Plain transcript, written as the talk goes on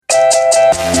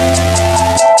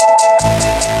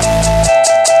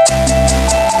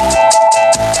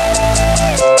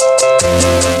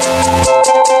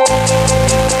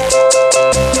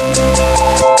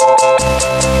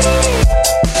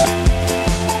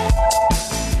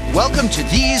Welcome to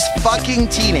These Fucking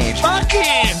Teenagers.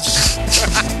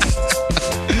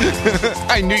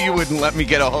 I knew you wouldn't let me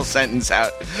get a whole sentence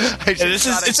out.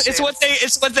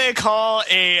 It's what they call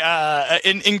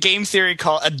in game theory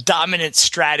call a dominant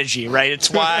strategy, right? It's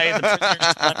why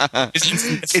the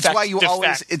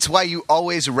it's why you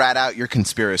always rat out your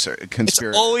conspirator. It's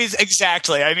always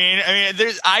exactly. I mean,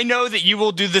 I know that you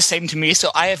will do the same to me, so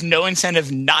I have no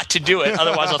incentive not to do it.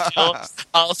 Otherwise,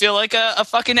 I'll feel like a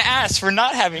fucking ass for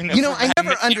not having. I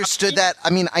never understood that. I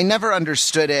mean, I never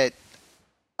understood it.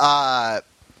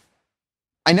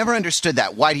 I never understood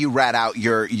that. Why do you rat out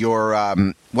your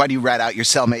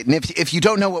cellmate? And if you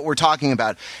don't know what we're talking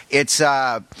about, it's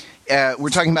we're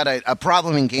talking about a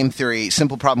problem in game theory,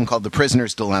 simple problem called the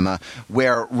prisoner's dilemma,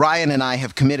 where Ryan and I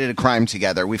have committed a crime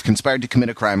together. We've conspired to commit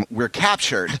a crime. We're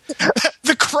captured.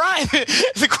 The crime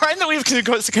that we've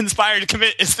conspired to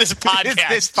commit is this podcast. It's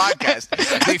this podcast.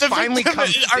 They finally come.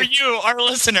 Are you, our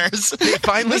listeners? They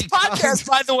finally this podcast,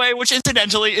 by the way, which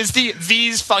incidentally is the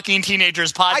These Fucking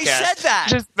Teenagers podcast. I said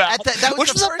that.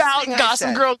 Which was about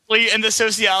Gossip Girl, Glee, and the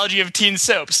sociology of teen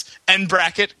soaps. End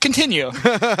bracket. Continue.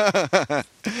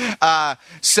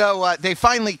 So they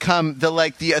finally come,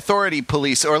 the authority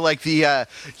police, or like the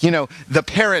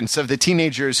parents of the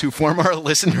teenagers who form our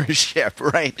listenership,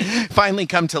 right? Finally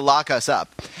come to lock us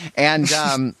up, and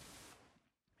so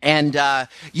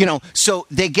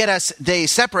they get us, they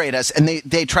separate us, and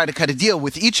they try to cut a deal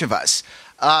with each of us.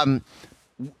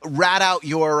 Rat out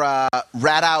your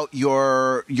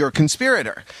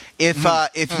conspirator.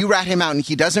 If you rat him out and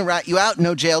he doesn't rat you out,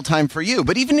 no jail time for you.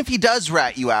 But even if he does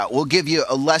rat you out, we'll give you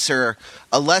a lesser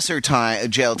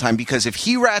jail time, because if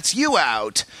he rats you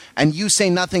out and you say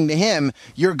nothing to him,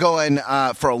 you're going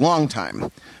for a long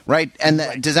time, right?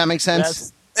 And does that make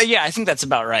sense? Yeah, I think that's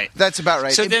about right. That's about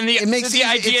right. So then the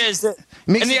idea is that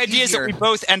we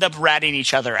both end up ratting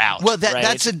each other out. Well, right?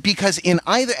 that's it, because in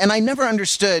either, and I never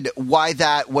understood why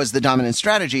that was the dominant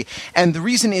strategy, and the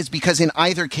reason is because in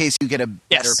either case you get a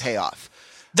better payoff.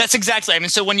 That's exactly. I mean,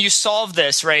 so when you solve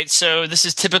this, right? So this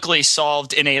is typically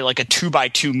solved in a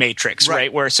 2x2 matrix,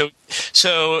 right? Where so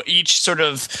each sort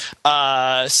of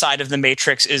side of the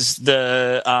matrix is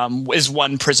is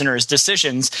one prisoner's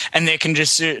decisions, and they can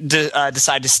just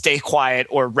decide to stay quiet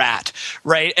or rat,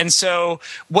 right? And so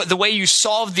the way you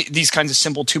solve these kinds of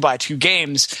simple 2x2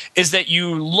 games is that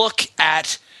you look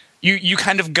at. You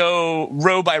kind of go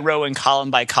row by row and column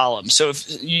by column. So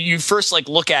if you first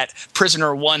look at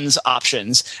prisoner one's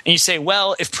options, and you say,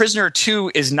 well, if prisoner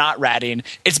two is not ratting,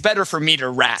 it's better for me to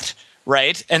rat,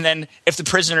 right? And then if the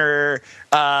prisoner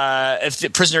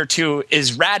two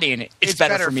is ratting, it's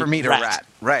better for me to rat.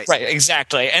 Right,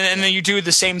 exactly. And then you do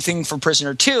the same thing for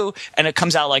prisoner two, and it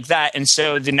comes out like that. And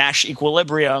so the Nash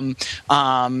equilibrium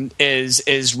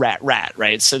is rat,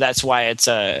 right? So that's why it's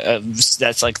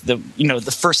that's like the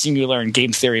first thing you learn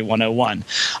game theory 101.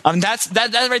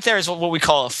 That right there is what we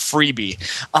call a freebie.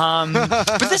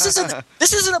 But this isn't a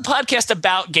podcast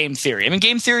about game theory. I mean,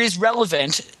 game theory is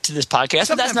relevant to this podcast,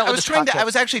 but that's not what I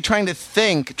was actually trying to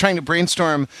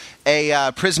brainstorm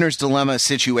a prisoner's dilemma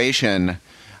situation.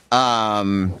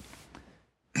 A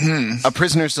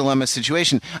prisoner's dilemma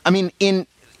situation. I mean, I'll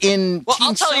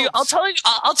tell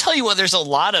you what. There's a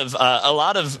lot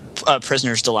of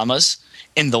prisoner's dilemmas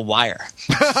in The Wire.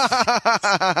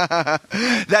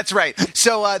 That's right.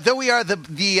 So though we are the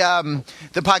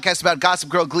podcast about Gossip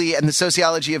Girl, Glee, and the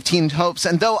sociology of teen hopes,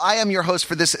 and though I am your host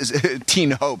for this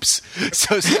teen hopes,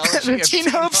 sociology of teen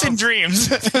hopes and dreams.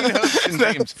 Teen hopes and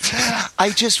dreams. I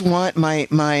just want my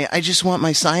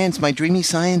dreamy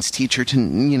science teacher to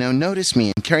notice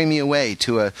me and carry me away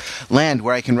to a land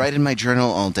where I can write in my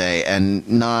journal all day and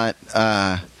not.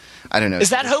 I don't know. Is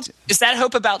that hope? Is that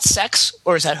hope about sex,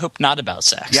 or is that hope not about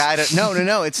sex? Yeah, I don't.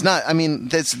 No, it's not. I mean,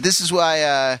 this is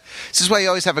why you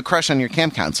always have a crush on your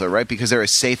camp counselor, right? Because they're a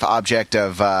safe object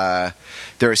of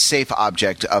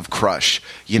crush.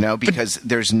 Because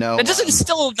there's no. It doesn't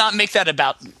still not make that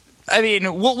about. I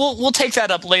mean, we'll take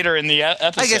that up later in the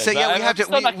episode. I guess we have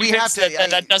to.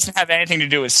 That doesn't have anything to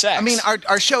do with sex. I mean,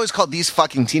 our show is called These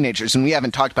Fucking Teenagers, and we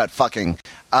haven't talked about fucking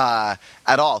at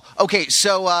at all. Okay,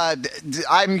 so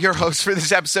I'm your host for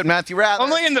this episode, Matthew Rather.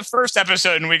 Only in the first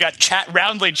episode, and we got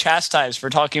roundly chastised for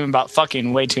talking about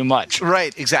fucking way too much.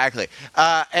 Right, exactly.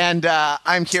 And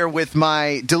I'm here with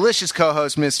my delicious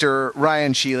co-host, Mr.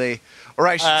 Ryan Sheely. Or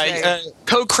I should say,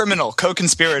 co-criminal,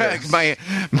 co-conspirator.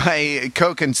 my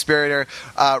co-conspirator,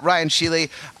 Ryan Sheely.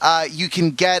 You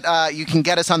can get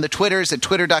us on the Twitters at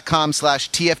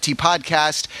twitter.com/TFT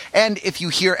podcast. And if you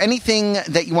hear anything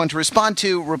that you want to respond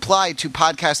to, reply to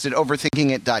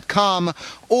podcast@overthinkingit.com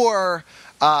or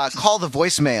call the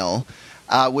voicemail,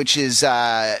 which is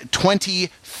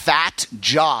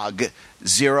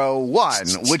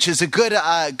 20-FAT-JOG-01, which is a good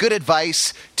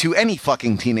advice to any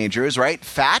fucking teenagers, right?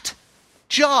 Fat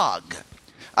jog.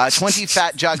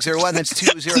 20-FAT-JOG-01. That's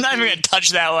 20. I'm not even going to touch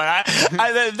that one.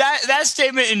 That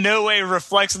statement in no way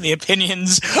reflects the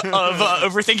opinions of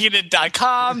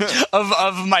overthinkingit.com,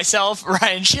 of myself,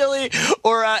 Ryan Sheely,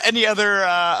 or any other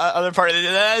part.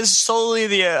 That is solely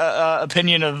the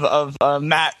opinion of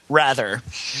Matt Rather.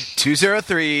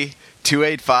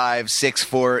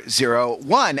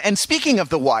 203-285-6401. And speaking of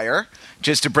The Wire,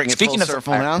 just to bring it full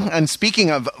circle now, and speaking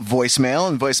of voicemail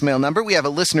and voicemail number, we have a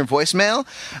listener voicemail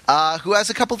who has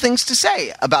a couple things to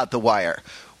say about The Wire.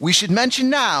 We should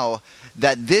mention now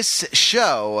that this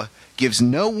show gives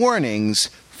no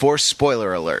warnings for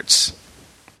spoiler alerts.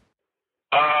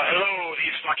 Hello,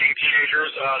 these fucking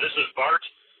teenagers. This is Bart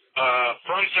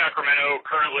from Sacramento,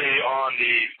 currently on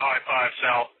the I-5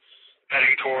 South,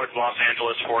 heading towards Los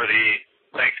Angeles for the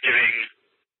Thanksgiving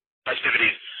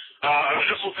festivities. I was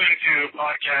just listening to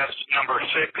podcast number 6,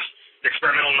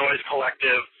 Experimental Noise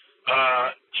Collective,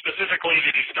 specifically the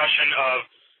discussion of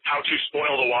how to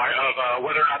spoil The Wire, of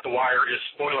whether or not The Wire is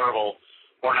spoilerable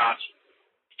or not.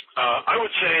 I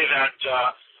would say that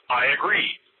I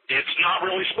agree. It's not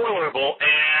really spoilerable,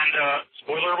 and it's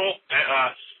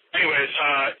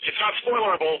not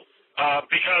spoilerable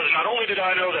because not only did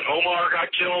I know that Omar got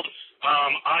killed,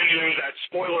 I knew that,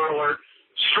 spoiler alert,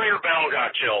 Stringer Bell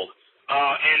got killed.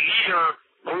 And neither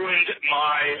ruined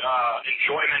my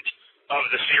enjoyment of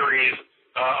the series.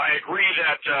 I agree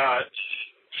that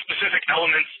specific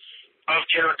elements of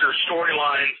character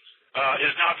storylines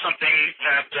is not something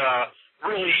that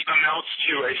really amounts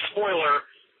to a spoiler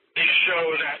in a show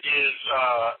that is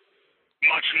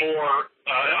much more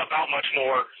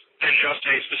than just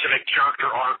a specific character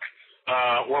arc,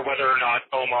 or whether or not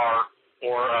Omar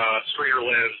or Stringer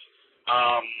lives.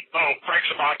 Frank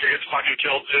Sabatka gets fucking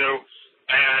killed too.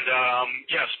 And,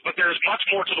 yes, but there's much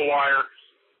more to The Wire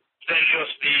than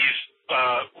just these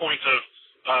points of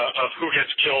who gets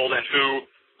killed and who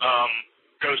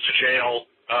goes to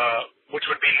jail, which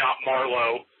would be not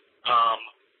Marlowe.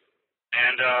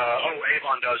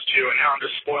 Avon does too, and now I'm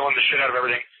just spoiling the shit out of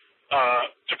everything.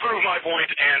 To prove my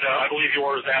point, and I believe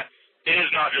yours, that it is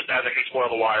not just that can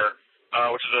spoil The Wire,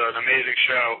 which is an amazing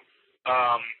show.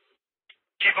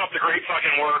 Keep up the great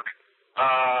fucking work,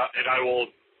 and I will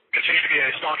continue to be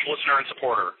a staunch listener and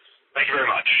supporter. Thank you very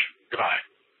much. Goodbye.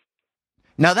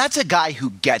 Now that's a guy who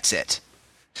gets it.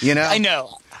 You know? I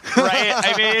know. Right?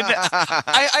 I mean,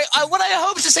 what I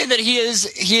hope to say that he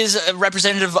is a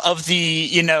representative of the,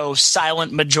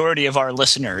 silent majority of our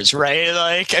listeners, right?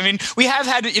 Like, I mean, we have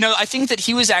had, I think that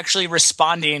he was actually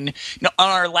responding, on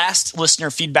our last listener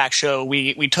feedback show,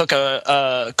 we took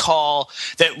a call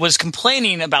that was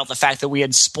complaining about the fact that we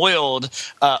had spoiled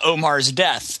Omar's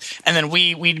death. And then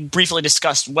we briefly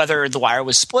discussed whether The Wire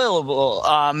was spoilable.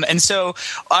 And so,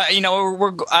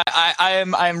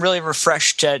 I'm really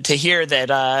refreshed to hear that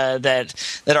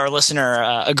our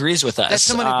listener agrees with us. That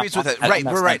someone agrees with it. Right,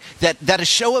 we're right. That a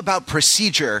show about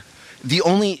procedure, the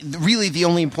only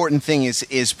important thing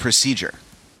is procedure.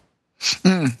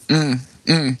 How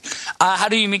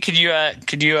do you mean? Could you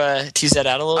tease that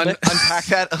out a little bit? Unpack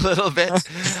that a little bit.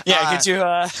 Yeah, could you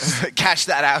cash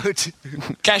that out?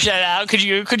 Cash that out. Could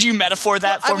you metaphor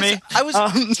that for me?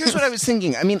 Here's what I was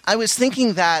thinking. I mean, I was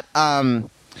thinking that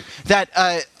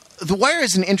The Wire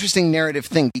is an interesting narrative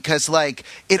thing because, like,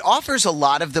 it offers a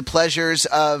lot of the pleasures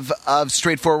of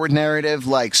straightforward narrative,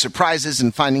 like surprises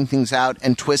and finding things out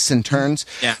and twists and turns.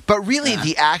 Yeah. But really,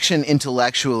 the action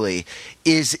intellectually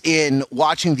is in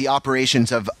watching the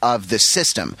operations of the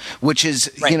system, which is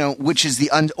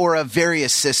of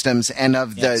various systems and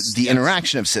of the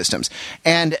interaction of systems,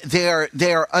 and they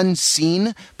are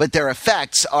unseen, but their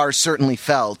effects are certainly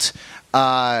felt.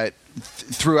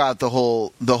 Throughout the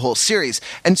whole series.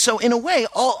 And so in a way,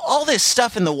 all this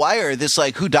stuff in The Wire, this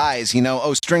like who dies,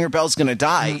 Stringer Bell's gonna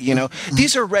die,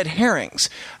 these are red herrings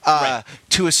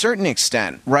to a certain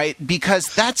extent, right?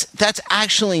 Because that's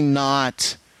actually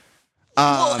not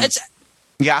well, it's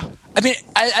yeah. I mean,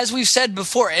 as we've said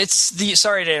before,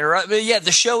 sorry to interrupt, but yeah,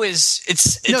 the show is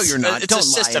no, you're not. It's Don't a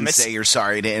system. lie and say you're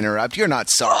sorry to interrupt. You're not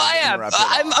sorry. I to am. interrupt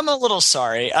at all. I'm a little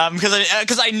sorry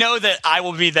because I know that I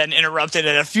will be then interrupted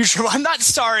in a future. I'm not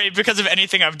sorry because of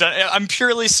anything I've done. I'm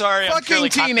purely sorry. Fucking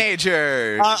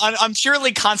teenager. I'm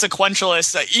purely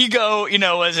consequentialist. Ego,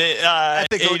 was it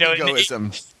ethical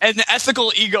egoism. An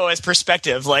ethical ego as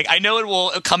perspective. Like, I know it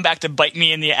will come back to bite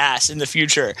me in the ass in the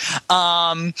future.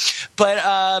 But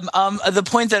the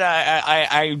point that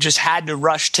I just had to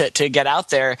rush to get out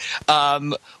there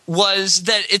was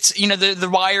that it's, the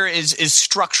Wire is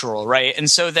structural, right? And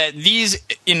so that these,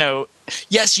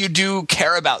 yes, you do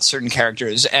care about certain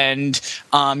characters and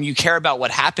you care about what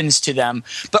happens to them.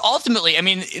 But ultimately, I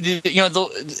mean,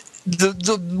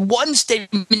 the one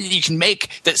statement that you can make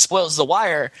that spoils The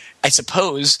Wire, I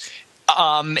suppose,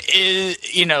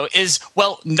 is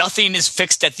well, nothing is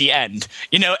fixed at the end.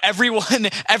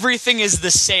 Everything is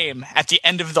the same at the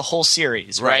end of the whole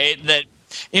series, right? That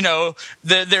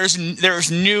there's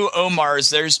new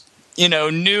Omars, there's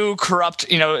new corrupt,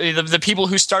 the people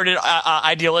who started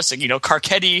idealistic,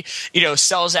 Carcetti,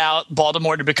 sells out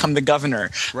Baltimore to become the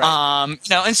governor, right.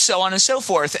 And so on and so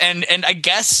forth. And I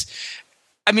guess,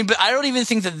 I mean, but I don't even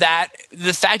think that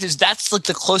the fact is that's like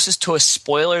the closest to a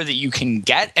spoiler that you can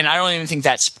get. And I don't even think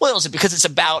that spoils it because it's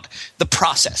about the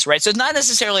process, right? So it's not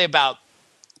necessarily about,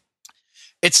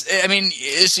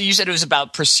 so you said it was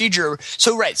about procedure.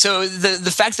 So, right. So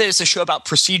the fact that it's a show about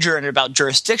procedure and about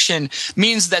jurisdiction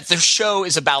means that the show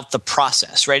is about the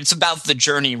process, right? It's about the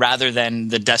journey rather than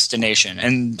the destination.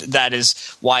 And that is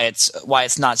why it's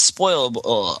not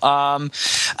spoilable.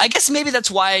 I guess maybe that's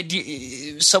why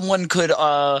someone could,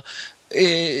 say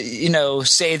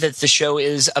that the show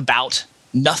is about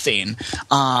nothing.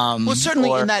 Well,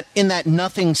 certainly in that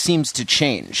nothing seems to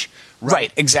change.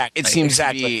 Right, exactly.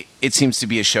 It seems to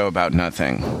be a show about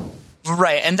nothing.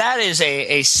 Right, and that is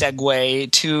a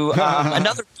segue to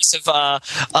another piece of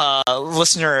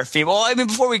listener feedback. Well, I mean,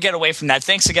 before we get away from that,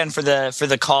 thanks again for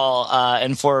the call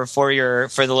and for the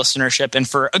listenership and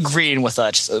for agreeing with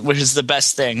us, which is the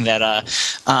best thing that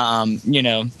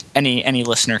any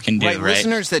listener can do. Right,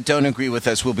 listeners that don't agree with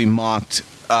us will be mocked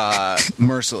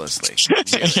mercilessly.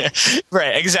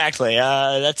 Right, exactly.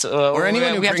 That's or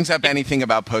anyone who brings up anything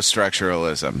about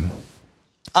post-structuralism.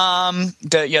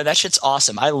 That shit's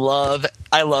awesome. I love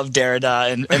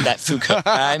Derrida and that Foucault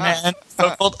guy, man.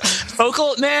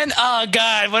 Foucault, man. Oh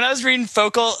god, when I was reading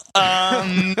Foucault,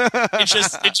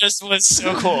 it just was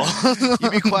so cool. You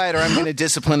be quiet, or I'm going to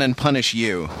discipline and punish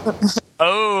you.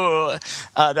 Oh,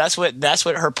 that's what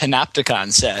her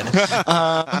panopticon said.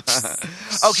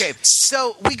 Okay,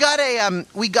 so we got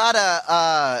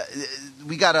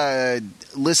a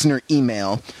listener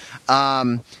email.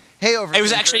 Hey, it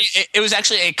was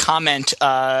actually a comment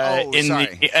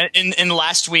in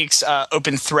last week's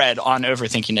open thread on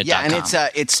overthinkingit.com. Yeah, and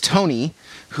it's Tony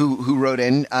who wrote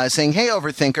in saying, "Hey,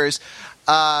 overthinkers,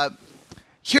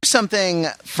 here's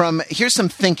some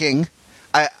thinking."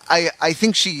 I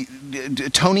think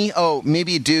Tony. Oh,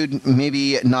 maybe a dude,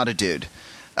 maybe not a dude.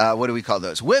 What do we call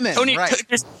those? Women. Tony, right?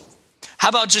 How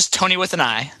about just Tony with an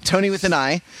I? Tony with an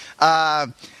I.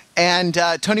 And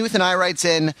Tony with an I writes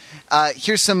in,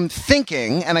 here's some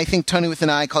thinking, and I think Tony with an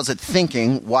I calls it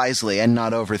thinking wisely and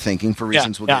not overthinking for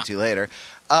reasons we'll get to later,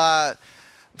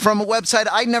 from a website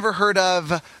I'd never heard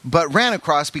of but ran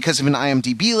across because of an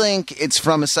IMDb link. It's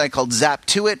from a site called Zap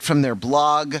To It from their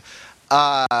blog.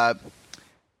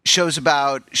 Shows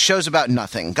about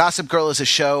nothing. Gossip Girl is a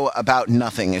show about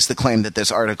nothing is the claim that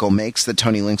this article makes that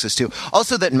Tony links us to.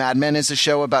 Also that Mad Men is a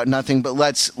show about nothing, but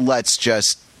let's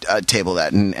just table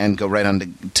that and go right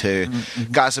on to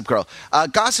Gossip Girl.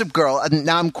 Gossip Girl,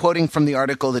 now I'm quoting from the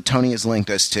article that Tony has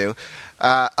linked us to,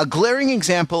 a glaring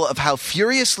example of how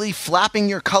furiously flapping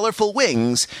your colorful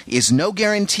wings is no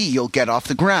guarantee you'll get off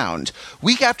the ground.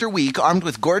 Week after week, armed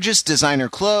with gorgeous designer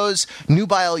clothes,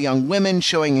 nubile young women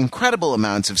showing incredible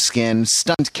amounts of skin,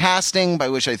 stunt casting, by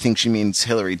which I think she means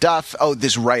Hilary Duff. Oh,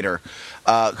 this writer,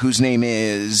 whose name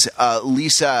is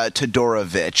Lisa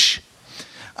Todorovich.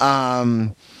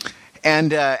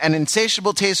 And an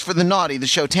insatiable taste for the naughty, the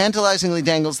show tantalizingly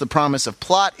dangles the promise of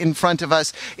plot in front of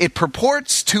us. It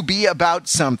purports to be about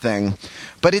something,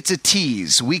 but it's a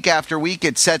tease. Week after week,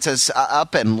 it sets us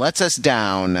up and lets us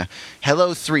down.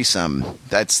 Hello, threesome.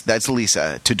 That's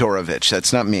Lisa Todorovich.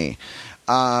 That's not me.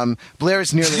 Blair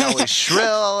is nearly always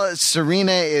shrill.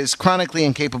 Serena is chronically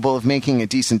incapable of making a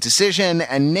decent decision,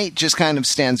 and Nate just kind of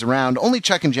stands around. Only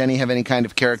Chuck and Jenny have any kind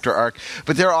of character arc,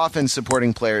 but they're often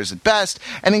supporting players at best,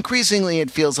 and increasingly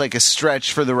it feels like a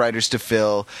stretch for the writers to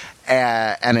fill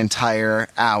an entire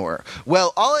hour.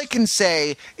 Well, all I can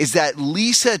say is that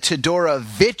Lisa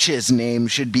Todorovich's name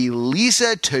should be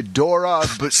Lisa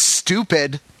Todora, but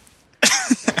stupid.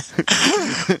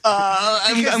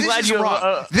 I'm glad you're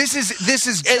wrong. This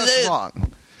is just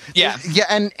wrong. Yeah,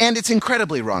 and it's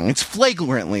incredibly wrong. It's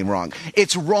flagrantly wrong.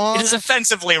 It's wrong. It is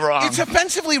offensively wrong. It's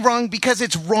offensively wrong because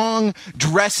it's wrong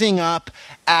dressing up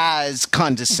as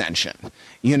condescension,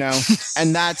 you know,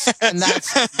 and that's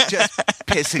just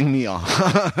pissing me off.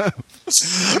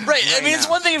 Right. I mean, it's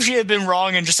one thing if she had been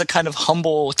wrong in just a kind of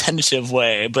humble, tentative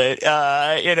way, but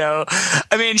you know,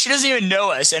 I mean, she doesn't even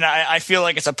know us, and I feel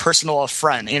like it's a personal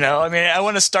affront. You know, I mean, I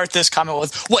want to start this comment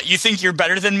with, "What, you think you're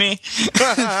better than me?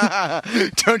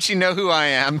 Don't you know who I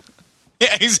am?"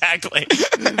 Yeah, exactly.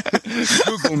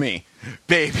 Google me,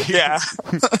 baby. Yeah.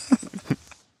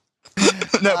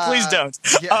 No, please don't.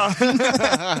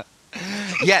 Yeah.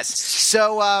 Yes.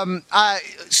 So,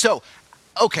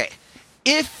 okay.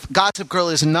 If Gossip Girl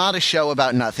is not a show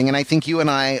about nothing, and I think you and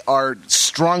I are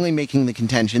strongly making the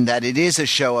contention that it is a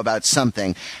show about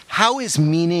something, how is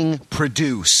meaning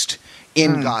produced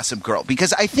in Gossip Girl?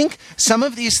 Because I think some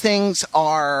of these things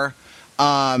are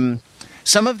things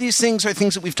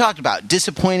that we've talked about.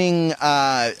 Disappointing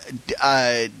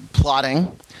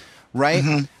plotting, right?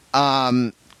 Mm-hmm.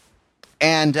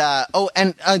 And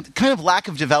kind of lack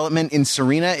of development in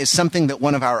Serena is something that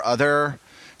one of our other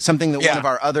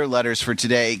letters for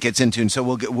today gets into, and so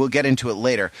we'll get into it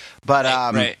later. But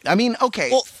right. I mean,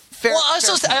 okay. Well,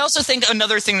 I also think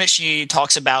another thing that she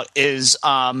talks about is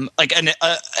like an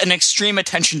extreme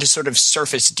attention to sort of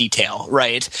surface detail,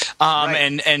 right?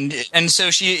 Right. And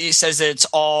so she says that it's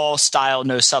all style,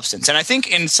 no substance. And I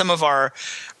think in some of our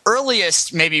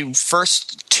earliest, maybe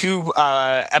first two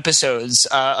episodes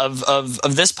of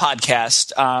this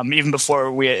podcast, even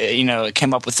before we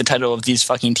came up with the title of These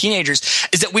Fucking Teenagers,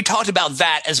 is that we talked about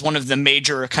that as one of the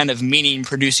major kind of meaning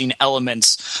producing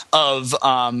elements of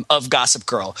Gossip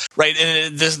Girl, right?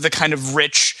 And the kind of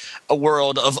rich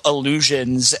world of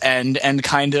illusions and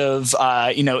kind of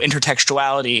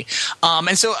intertextuality,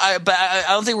 and so but I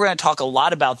don't think we're going to talk a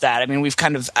lot about that. I mean,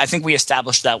 I think we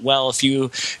established that well. If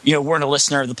you weren't a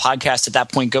listener of the podcast at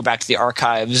that point, go back to the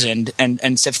archives and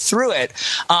sift through it.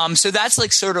 So that's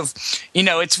like sort of,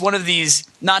 it's one of these,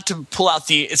 not to pull out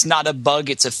it's not a bug,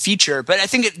 it's a feature. But I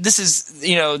think this is,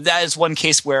 that is one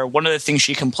case where one of the things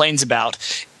she complains about,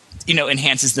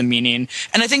 enhances the meaning.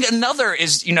 And I think another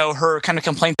is, her kind of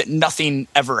complaint that nothing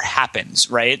ever happens,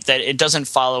 right? That it doesn't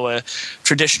follow a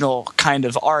traditional kind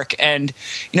of arc. And,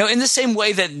 in the same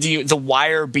way that the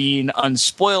Wire being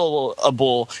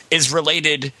unspoilable is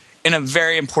related in a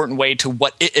very important way to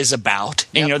what it is about.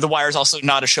 And, The Wire is also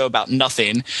not a show about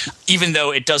nothing, even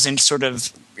though it doesn't sort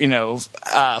of,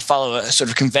 follow a sort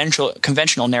of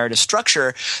conventional narrative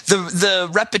structure. The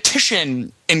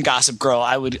repetition in Gossip Girl,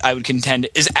 I would contend,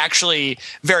 is actually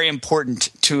very important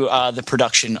to the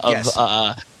production of yes.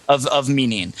 Of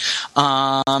meaning,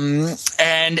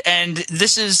 and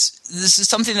this is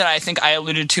something that I think I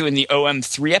alluded to in the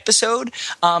OM3 episode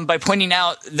by pointing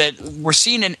out that we're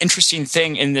seeing an interesting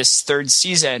thing in this third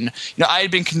season. I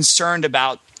had been concerned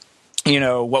about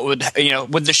what would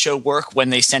the show work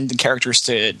when they send the characters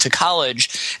to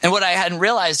college, and what I hadn't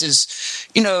realized is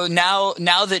now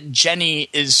that Jenny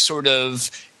is sort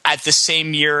of at the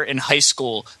same year in high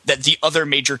school that the other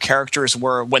major characters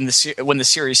were when the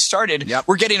series started, yep.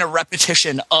 We're getting a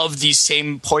repetition of these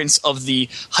same points of the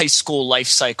high school life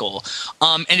cycle,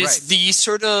 and it's right. The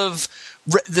sort of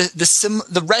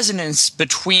the resonance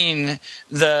between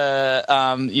the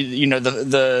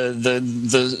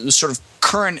sort of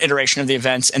current iteration of the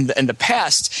events and the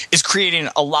past is creating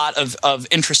a lot of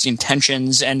interesting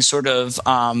tensions and sort of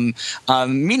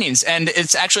meanings. And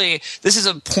it's actually, this is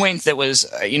a point that was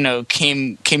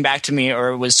came back to me,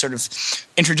 or was sort of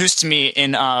introduced to me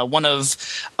in one of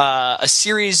a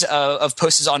series of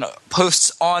posts on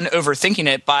Overthinking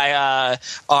It by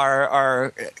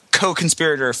our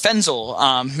co-conspirator Fenzel,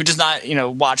 who does not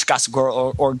watch Gossip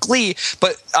Girl or Glee,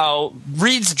 but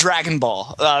reads Dragon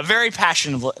Ball very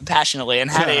passionately, and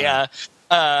had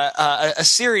a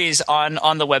series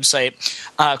on the website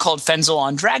called Fenzel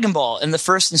on Dragon Ball, and the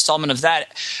first installment of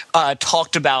that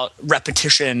talked about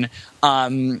repetition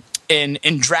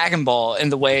in Dragon Ball, in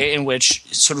the way in which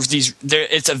sort of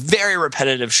it's a very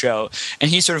repetitive show, and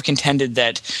he sort of contended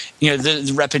that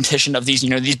the repetition of these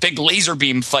these big laser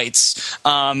beam fights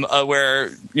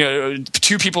where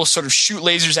two people sort of shoot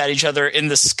lasers at each other in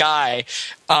the sky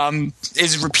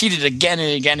is repeated again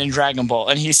and again in Dragon Ball,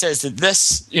 and he says that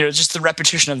this just the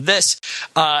repetition of this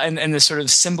and the sort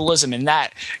of symbolism in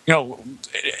that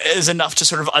is enough to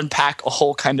sort of unpack a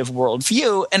whole kind of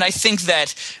worldview. And I think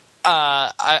that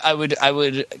I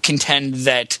would contend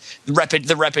that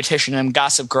the repetition in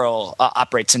Gossip Girl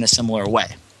operates in a similar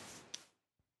way.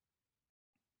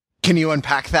 Can you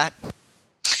unpack that?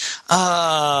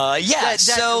 Yeah.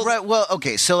 Right. Well,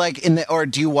 okay. So, like, or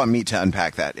do you want me to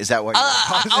unpack that? Is that what you're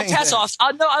pausing? I'll pass off.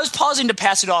 No, I was pausing to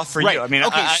pass it off for you. I mean,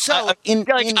 okay.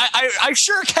 I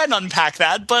sure can unpack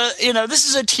that, but this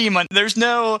is a team. There's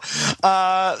no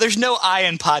I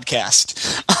in podcast.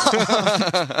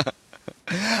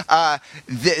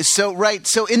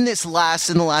 So in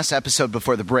the last episode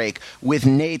before the break, with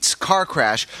Nate's car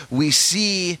crash, we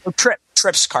see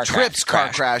Trip's car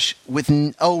crash with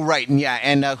and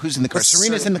who's in the car?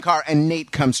 Serena's in the car, and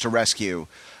Nate comes to rescue.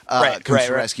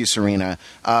 Rescue Serena,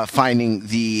 finding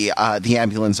the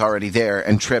ambulance already there,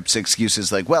 and Trip's excuse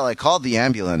is like, "Well, I called the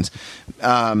ambulance."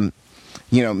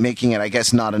 Making it, I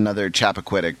guess, not another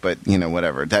Chappaquiddick, but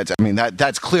whatever.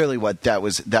 That's clearly what that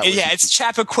was. Yeah, it's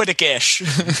Chappaquiddick-ish.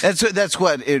 that's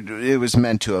what it was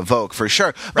meant to evoke for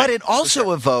sure. Right, but it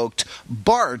also evoked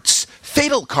Bart's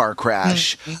fatal car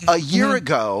crash a year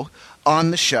ago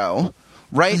on the show,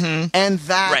 right? And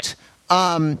that.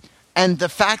 And the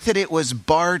fact that it was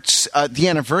Bart's, the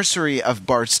anniversary of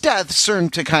Bart's death,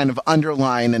 served to kind of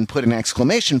underline and put an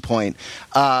exclamation point.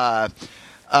 By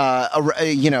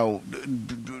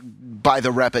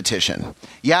the repetition.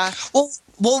 Yeah.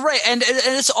 Well, right, and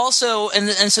it's also, and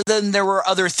so then there were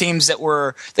other themes that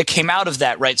came out of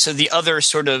that, right? So the other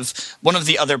sort of one of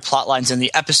the other plot lines in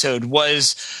the episode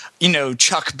was,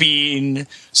 Chuck being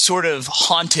sort of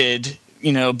haunted,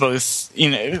 both,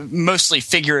 mostly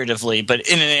figuratively, but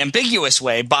in an ambiguous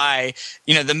way by,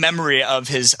 the memory of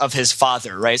his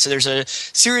father, right? So there's a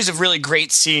series of really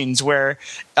great scenes where,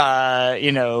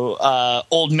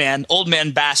 old man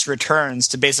Bass returns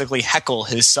to basically heckle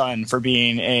his son for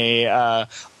being a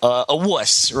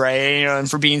wuss, right? And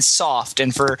for being soft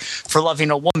and for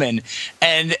loving a woman,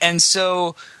 and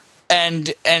so.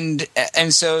 And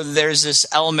so there's this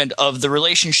element of the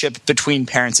relationship between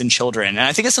parents and children. And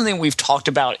I think it's something we've talked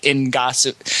about in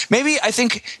Gossip. Maybe, I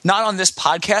think, not on this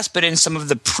podcast, but in some of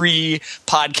the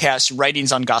pre-podcast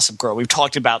writings on Gossip Girl. We've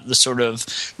talked about the sort of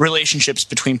relationships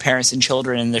between parents and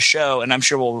children in the show, and I'm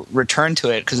sure we'll return to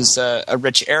it because it's a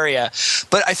rich area.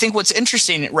 But I think what's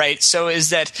interesting, right, so is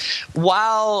that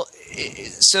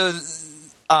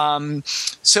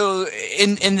so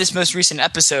in this most recent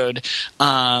episode,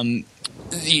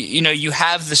 you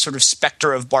have the sort of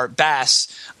specter of Bart Bass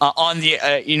on the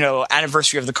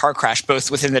anniversary of the car crash,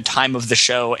 both within the time of the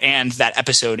show and that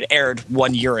episode aired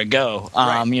 1 year ago.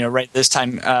 Right this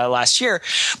time last year.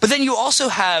 But then you also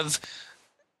have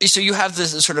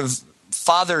this sort of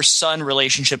father-son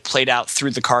relationship played out through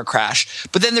the car crash.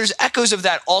 But then there's echoes of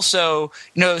that also,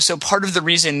 so part of the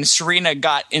reason Serena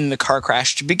got in the car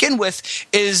crash to begin with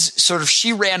is sort of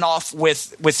she ran off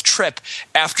with Trip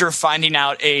after finding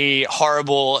out a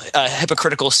horrible,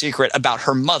 hypocritical secret about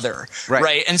her mother,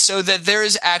 right? And so that there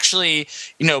is actually,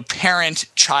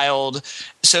 parent-child.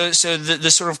 So the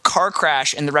sort of car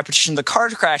crash and the repetition of the car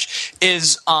crash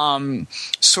is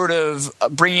sort of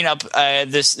bringing up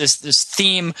this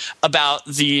theme about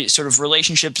the sort of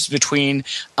relationships between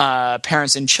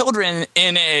parents and children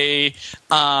in an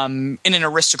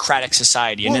aristocratic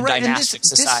society, in a dynastic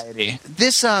society.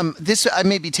 This I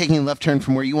may be taking a left turn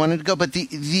from where you wanted to go, but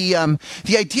the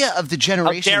idea of the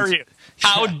generations. How dare you?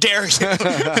 How dare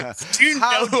you? Do you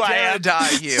know who I am? Die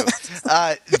you?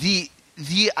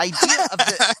 The idea of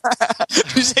the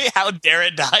you say how dare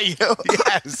it die you?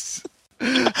 Yes.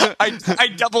 I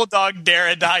double dog dare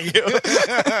it die you.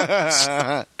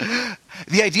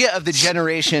 The idea of the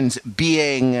generations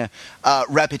being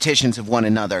repetitions of one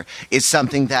another is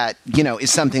something that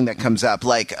comes up,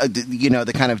 like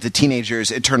the kind of the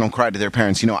teenagers' eternal cry to their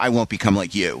parents. I won't become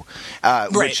like you,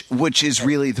 which is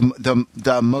really the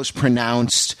most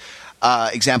pronounced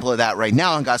example of that right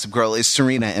now on Gossip Girl is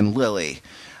Serena and Lily.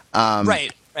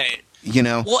 Right.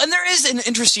 Well, and there is an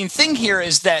interesting thing here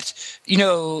is that,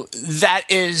 that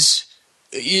is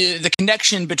the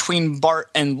connection between Bart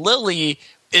and Lily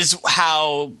is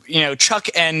how, Chuck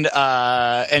and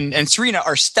Serena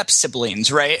are step siblings,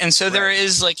 right? And so there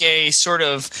is like a sort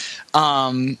of,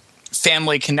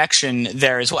 family connection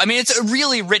there as well. I mean, it's a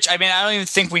really rich. I mean, I don't even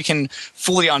think we can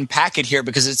fully unpack it here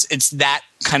because it's that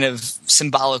kind of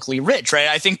symbolically rich, right?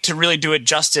 I think to really do it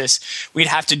justice, we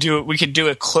could do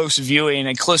a close viewing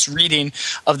and close reading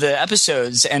of the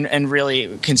episodes and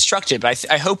really construct it. But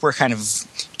I hope we're kind of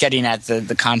getting at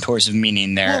the contours of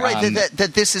meaning there. Well, right,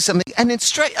 that this is something, and it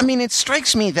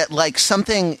strikes me that like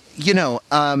something,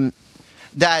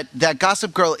 that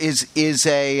Gossip Girl is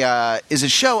a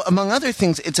show, among other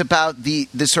things. It's about the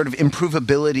sort of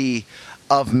improvability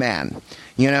of man,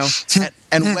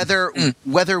 and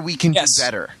whether we can do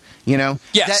better.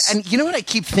 Yes. And you know what I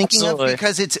keep thinking Absolutely. of,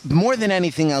 because it's more than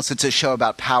anything else, it's a show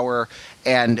about power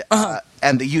and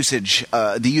the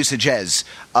usages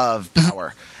of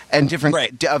power and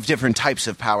different types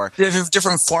of power,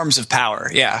 different forms of power.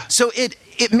 Yeah. So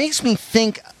it makes me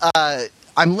think.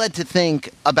 I'm led to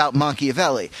think about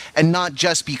Machiavelli, and not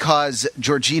just because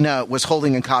Georgina was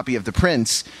holding a copy of The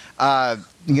Prince,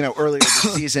 earlier this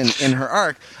season in her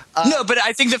arc. No, but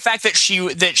I think the fact that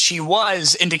she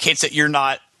was indicates that you're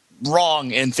not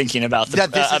wrong in thinking about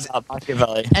about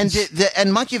Machiavelli.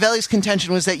 And Machiavelli's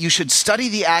contention was that you should study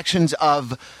the actions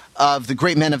of the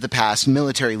great men of the past,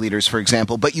 military leaders, for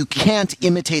example, but you can't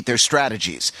imitate their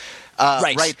strategies.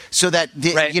 Right. So that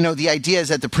the idea is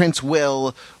that the prince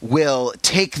will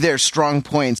take their strong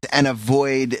points and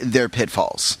avoid their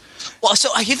pitfalls. Well, so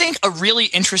I think a really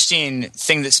interesting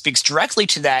thing that speaks directly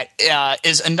to that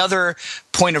is another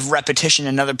point of repetition,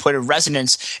 another point of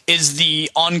resonance, is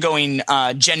the ongoing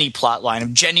Jenny plotline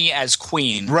of Jenny as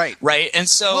queen. Right. And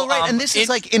so, and this is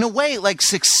like, in a way, like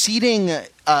succeeding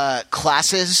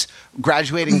classes,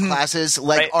 graduating classes,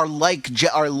 are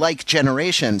like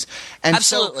generations. And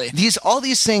absolutely. So all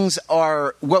these things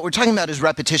are, what we're talking about is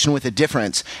repetition with a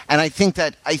difference. And I think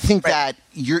that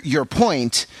your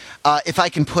point, if I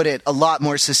can put it a lot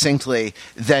more succinctly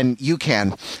than you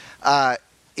can, I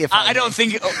don't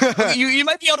think you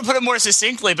might be able to put it more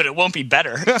succinctly, but it won't be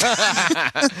better.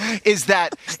 is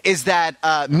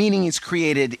that meaning is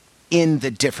created in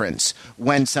the difference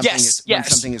when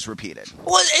something is repeated?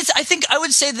 Well, I think I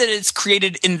would say that it's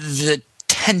created in the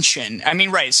tension. I mean,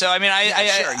 right. So I mean,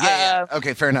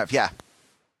 okay, fair enough. Yeah.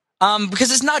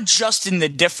 Because it's not just in the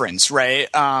difference, right?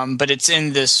 But it's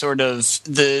in this sort of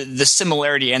the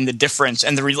similarity and the difference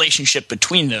and the relationship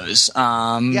between those. So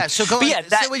go on.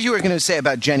 That's what you were going to say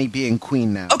about Jenny being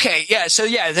queen now. Okay, yeah. So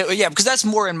because that's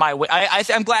more in my way.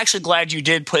 I'm actually glad you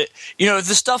did put the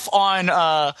stuff on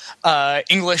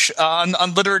English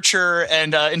on literature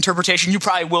and interpretation. You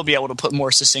probably will be able to put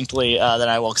more succinctly than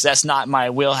I will, because that's not my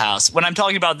wheelhouse. When I'm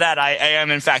talking about that, I am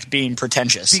in fact being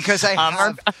pretentious because I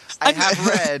have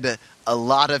read a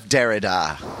lot of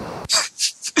Derrida.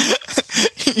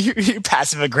 You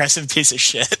passive aggressive piece of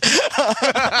shit.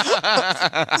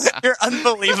 You're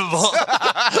unbelievable.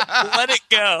 Let it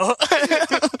go.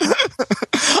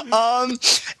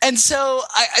 And so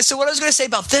what I was going to say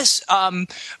about this,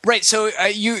 right? So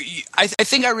I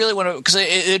think I really want to, because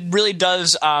it really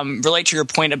does relate to your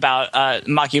point about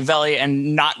Machiavelli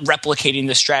and not replicating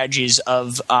the strategies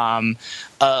of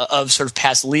sort of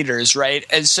past leaders, right?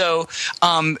 And so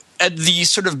the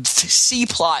sort of C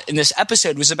plot in this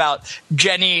episode was about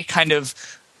Jenny kind of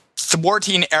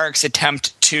thwarting Eric's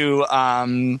attempt to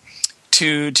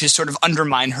sort of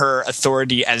undermine her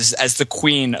authority as the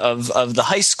queen of the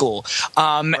high school.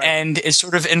 And it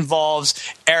sort of involves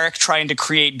Eric trying to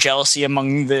create jealousy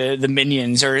among the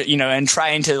minions, or, and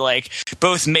trying to like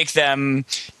both make them,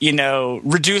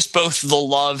 reduce both the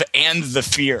love and the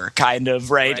fear, kind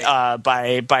of, right?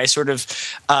 By sort of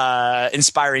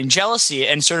inspiring jealousy,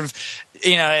 and sort of,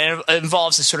 it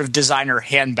involves a sort of designer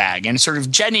handbag. And sort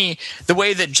of Jenny, the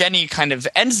way that Jenny kind of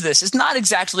ends this is not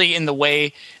exactly in the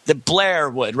way that Blair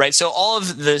would, right? So all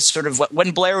of the sort of, when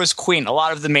Blair was queen, a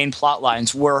lot of the main plot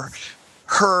lines were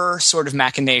her sort of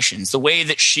machinations, the way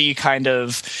that she kind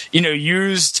of,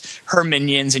 used her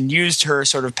minions and used her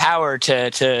sort of power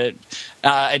to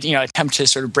attempt to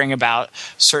sort of bring about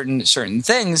certain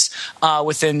things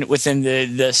within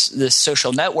this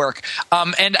social network.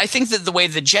 And I think that the way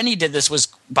that Jenny did this was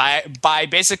by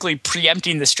basically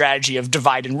preempting the strategy of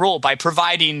divide and rule, by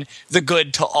providing the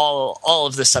good to all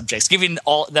of the subjects, giving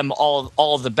them all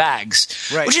of the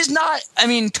bags, right. Which is not,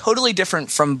 totally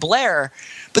different from Blair.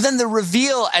 But then the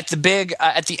reveal at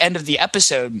the end of the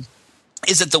episode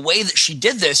is that the way that she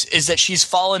did this is that she's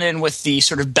fallen in with the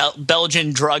sort of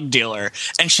Belgian drug dealer,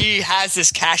 and she has this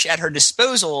cash at her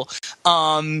disposal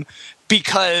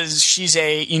because she's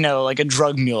a like a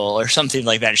drug mule or something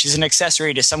like that. She's an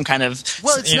accessory to some kind of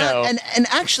it's not. And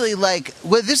actually,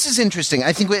 this is interesting.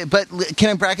 I think, but can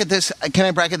I bracket this? Can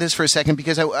I bracket this for a second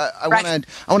because I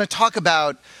want to talk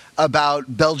about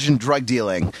Belgian drug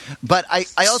dealing, but I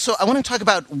also want to talk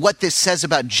about what this says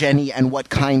about Jenny and what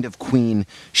kind of queen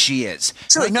she is.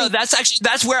 Sure,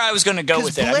 that's where I was going to go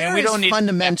with it. Blair we don't is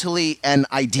fundamentally an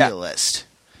idealist.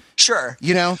 Sure,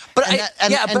 but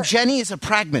and Jenny is a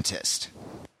pragmatist.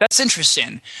 That's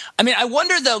interesting. I mean, I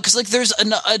wonder though, because there's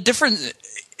a different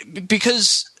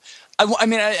because. I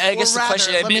guess the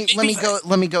question.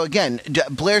 Let me go again.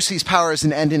 Blair sees power as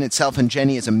an end in itself, and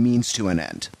Jenny as a means to an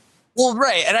end. Well,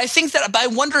 right, and I think that, but I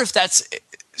wonder if that's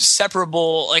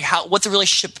separable. What the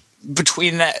relationship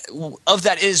between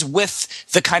that is with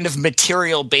the kind of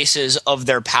material basis of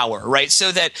their power, right?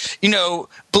 So that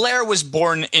Blair was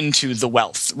born into the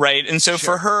wealth, right, and so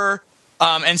for her.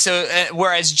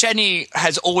 Whereas Jenny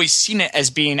has always seen it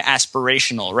as being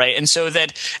aspirational, right? And so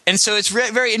it's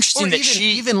very interesting that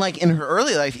she even in her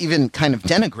early life even kind of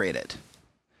denigrated.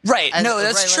 Right. No,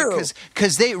 that's true.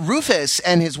 Because Rufus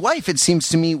and his wife, it seems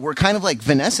to me, were kind of like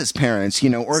Vanessa's parents,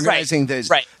 organizing the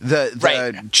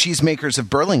cheesemakers of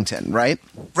Burlington, right?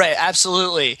 Right.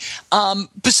 Absolutely.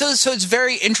 But so it's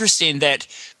very interesting that.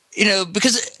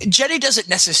 Because Jenny doesn't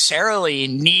necessarily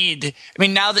need. I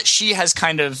mean, now that she has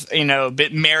kind of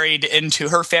been married into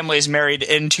her family is married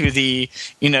into the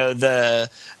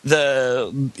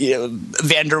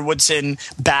Vanderwoodson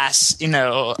Bass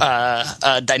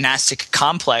dynastic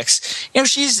complex.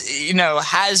 She's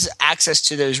has access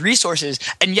to those resources,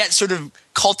 and yet sort of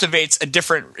cultivates a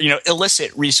different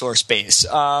illicit resource base.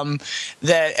 I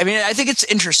think it's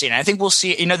interesting. I think we'll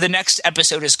see. The next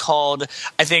episode is called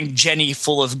Jenny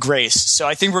Full of Grace. So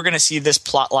I think we're going to see this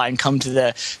plot line come to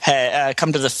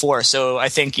the fore. So I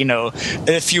think in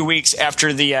a few weeks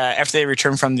after they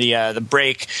return from the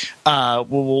break,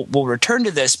 we'll return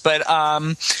to this. But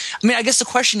I guess the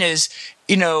question is.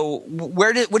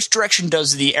 Which direction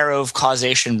does the arrow of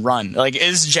causation run?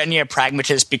 Is Jenny a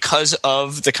pragmatist because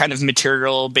of the kind of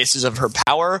material basis of her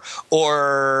power,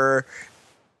 or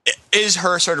is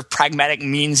her sort of pragmatic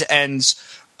means ends,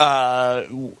 approach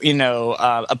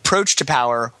to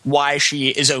power why she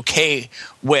is okay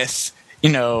with,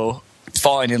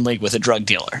 falling in league with a drug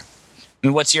dealer?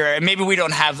 Maybe we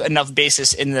don't have enough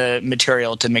basis in the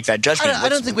material to make that judgment. I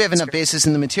don't think we have enough basis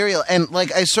in the material. And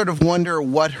I sort of wonder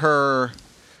what her,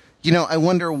 aim,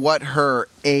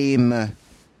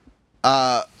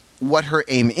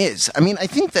 is. I mean, I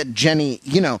think that Jenny,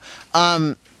 yes,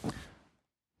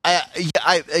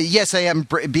 I am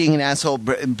being an asshole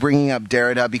bringing up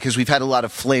Derrida because we've had a lot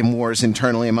of flame wars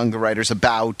internally among the writers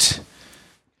about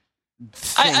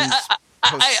things.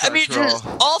 I mean,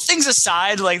 all things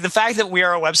aside, the fact that we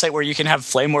are a website where you can have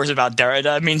flame wars about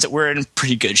Derrida means that we're in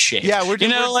pretty good shape. Yeah, we're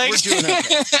doing okay.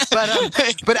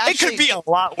 But actually, it could be a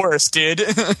lot worse, dude.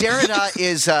 Derrida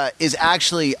is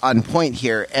actually on point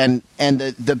here, and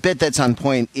the bit that's on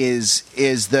point is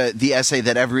the essay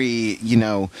that every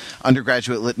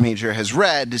undergraduate lit major has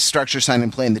read: Structure, Sign,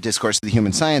 and Play in the Discourse of the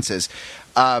Human Sciences.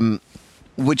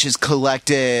 Which is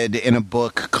collected in a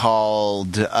book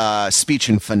called Speech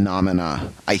and Phenomena,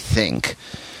 I think.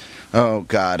 Oh,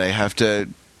 God, I have to...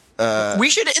 we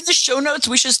should, in the show notes,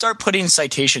 we should start putting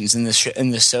citations in the show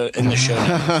notes.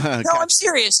 No, I'm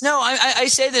serious. No, I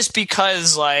say this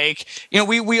because,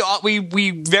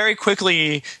 we very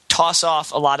quickly toss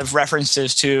off a lot of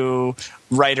references to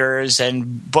writers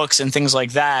and books and things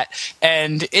like that,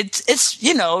 and it's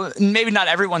maybe not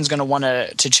everyone's going to want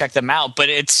to check them out, but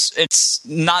it's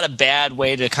not a bad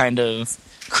way to kind of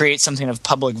create something of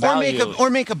public value, or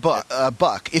make a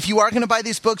buck. If you are going to buy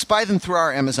these books, buy them through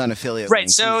our Amazon affiliate. Right.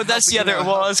 So that's the other.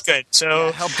 Well, that's good.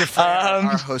 So help defray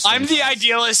our hosting. I'm the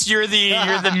idealist. You're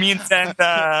the means and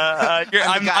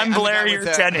I'm Blair. You're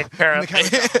Jenny. Apparently, I'm the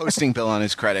guy with the hosting bill on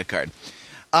his credit card.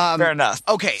 Fair enough.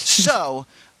 Okay, so.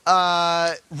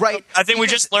 Right. I think we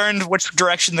just learned which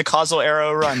direction the causal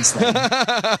arrow runs.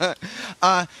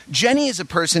 Jenny is a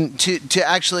person, to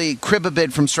actually crib a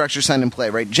bit from Structure, Sign, and Play,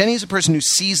 right? Jenny is a person who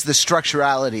sees the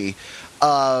structurality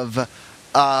of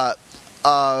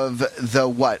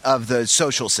the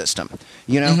social system,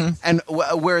 Mm-hmm. and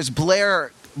whereas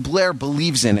Blair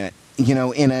believes in it,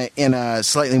 in a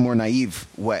slightly more naive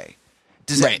way.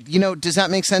 Does that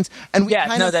make sense? And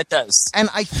that does. And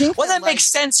I think that makes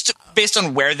sense based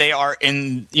on where they are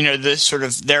in the sort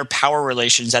of their power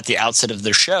relations at the outset of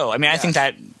the show. I mean, I think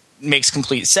that makes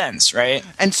complete sense, right?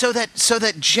 And so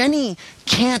that Jenny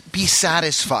can't be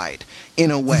satisfied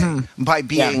in a way by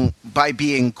being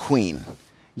queen.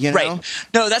 You know? Right.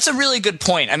 No, that's a really good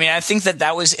point. I mean, I think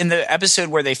that was in the episode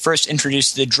where they first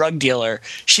introduced the drug dealer.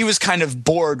 She was kind of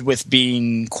bored with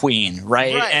being queen,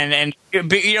 right? And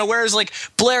whereas like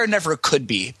Blair never could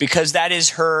be, because that is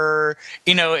her.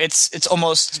 It's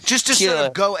almost just to sort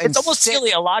of go and it's almost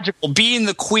illogical. Being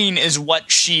the queen is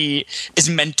what she is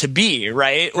meant to be,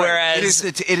 right? Whereas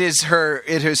it is her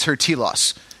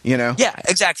telos. Yeah,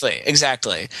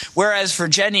 exactly. Whereas for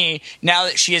Jenny, now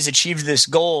that she has achieved this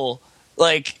goal,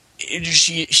 like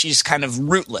she's kind of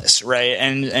rootless, right?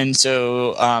 And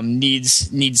so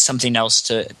needs something else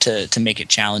to make it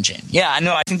challenging. Yeah,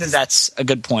 I think that's a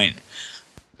good point.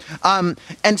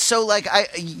 And so like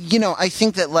I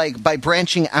think that like by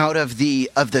branching out of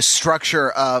the structure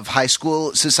of high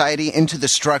school society into the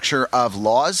structure of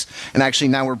laws, and actually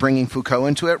now we're bringing Foucault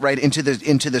into it, right, into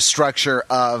the structure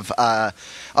of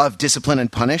discipline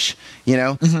and punish,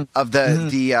 of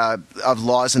of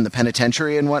laws in the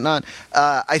penitentiary and whatnot.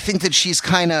 I think that she's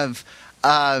kind of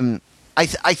I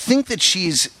think that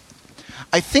she's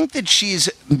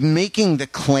making the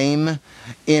claim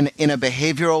in a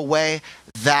behavioral way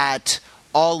that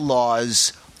all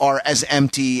laws are as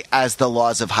empty as the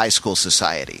laws of high school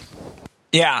society.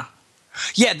 Yeah.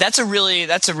 Yeah, that's a really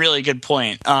good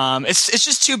point. It's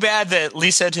just too bad that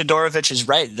Lisa Todorovich is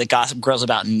right. The Gossip Girl's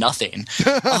about nothing.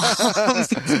 It's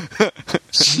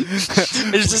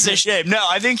just a shame. No,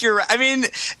 I think you're right. I mean,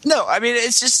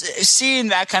 it's just seeing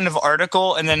that kind of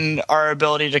article and then our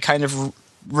ability to kind of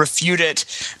refute it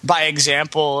by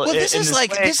example. Well, this is what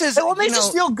makes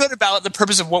us feel good about the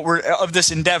purpose of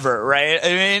this endeavor, right?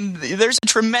 I mean, there's a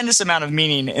tremendous amount of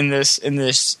meaning in this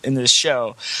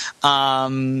show.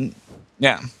 Yeah,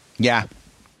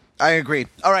 I agree.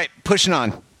 All right, pushing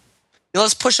on.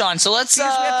 Let's push on. So let's. We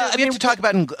have to talk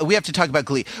about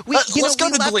Glee. Let's go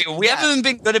to Glee. We haven't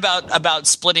been good about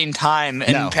splitting time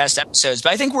in past episodes,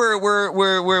 but I think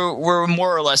we're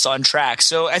more or less on track.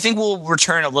 So I think we'll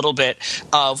return a little bit.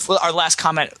 Our last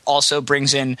comment also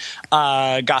brings in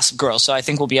Gossip Girl, so I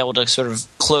think we'll be able to sort of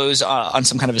close on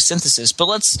some kind of a synthesis. But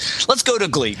let's go to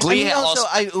Glee. Glee.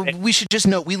 We should just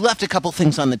note we left a couple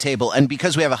things on the table, and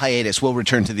because we have a hiatus, we'll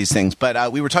return to these things.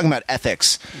 But we were talking about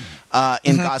ethics.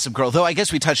 In Gossip Girl, though I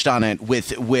guess we touched on it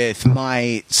with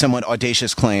my somewhat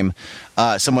audacious claim,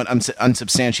 somewhat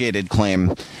unsubstantiated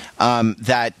claim,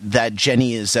 that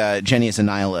Jenny is a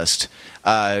nihilist.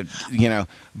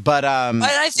 But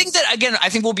I think that again, I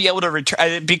think we'll be able to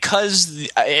return because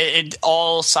it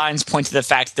all signs point to the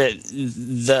fact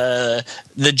that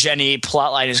the Jenny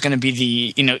plotline is going to be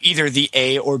the either the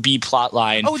A or B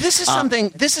plotline. Oh, this is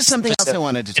something else I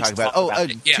wanted to talk about.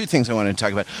 Two things I wanted to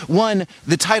talk about. One,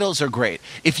 the titles are great.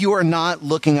 If you are not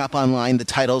looking up online the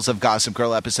titles of Gossip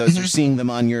Girl episodes or seeing them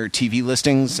on your TV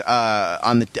listings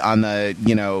on the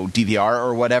DVR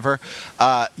or whatever,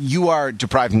 you are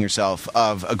depriving yourself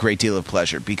of a great deal of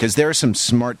pleasure, because there are some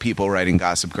smart people writing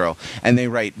Gossip Girl, and they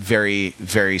write very,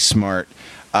 very smart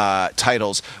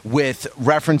titles with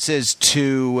references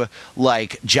to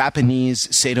like Japanese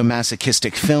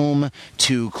sadomasochistic film,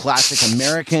 to classic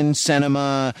American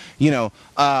cinema,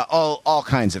 all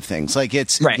kinds of things. Like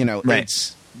it's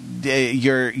it's.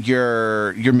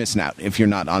 You're missing out if you're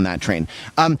not on that train.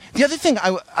 The other thing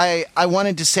I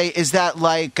wanted to say is that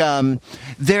like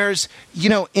there's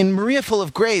in Maria Full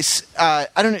of Grace, I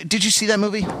don't know, did you see that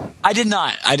movie? I did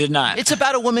not. It's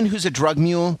about a woman who's a drug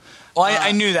mule. Well,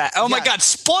 I knew that. Oh my God!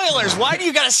 Spoilers! Why do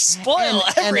you gotta spoil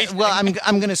everything? Well,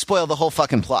 I'm going to spoil the whole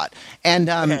fucking plot. And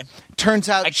turns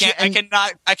out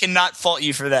I cannot fault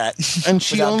you for that. And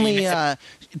she only.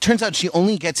 It turns out she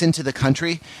only gets into the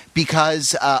country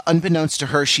because, unbeknownst to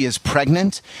her, she is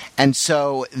pregnant, and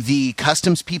so the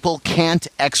customs people can't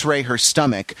X-ray her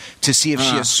stomach to see if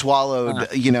she has swallowed,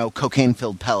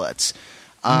 cocaine-filled pellets.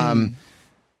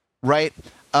 Right?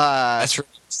 That's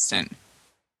resistant.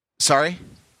 Sorry?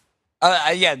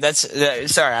 That's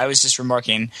sorry. I was just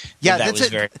remarking. Yeah,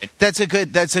 that's a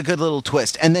good little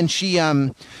twist. And then she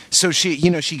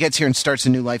gets here and starts a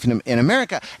new life in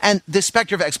America, and the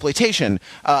specter of exploitation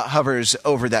hovers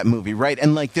over that movie, right?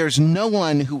 And like, there's no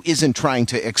one who isn't trying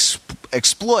to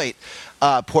exploit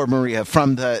poor Maria,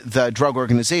 from the drug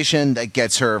organization that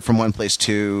gets her from one place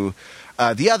to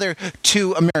the other,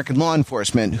 to American law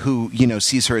enforcement, who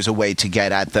sees her as a way to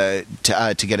get at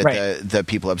the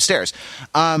people upstairs.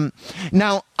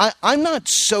 Now, I'm not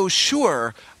so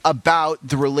sure about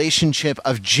the relationship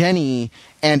of Jenny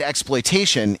and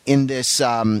exploitation in this.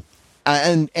 And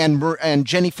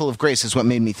Jenny Full of Grace is what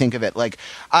made me think of it. Like,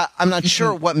 I'm not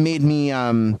sure what made me.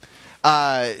 I'm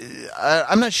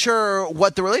not sure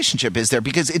what the relationship is there,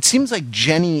 because it seems like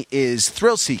Jenny is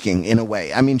thrill-seeking in a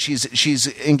way. I mean, she's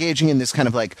engaging in this kind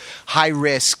of like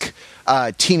high-risk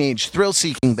teenage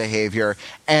thrill-seeking behavior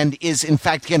and is in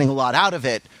fact getting a lot out of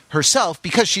it herself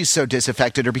because she's so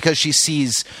disaffected or because she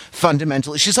sees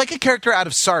fundamentally. She's like a character out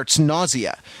of Sartre's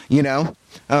Nausea, you know?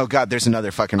 Oh, God, there's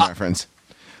another fucking reference.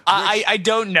 I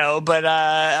don't know, but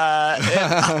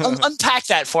unpack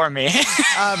that for me.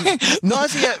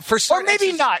 Nausea for Sartre, or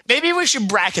maybe not. Maybe we should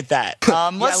bracket that.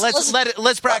 Let's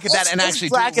bracket that and actually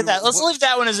bracket that. Let's leave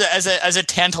that one as a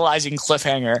tantalizing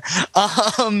cliffhanger.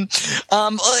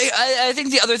 I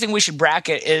think the other thing we should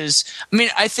bracket is,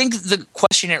 I think the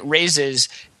question it raises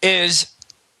is,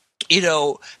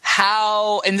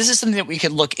 how, and this is something that we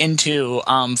could look into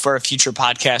for a future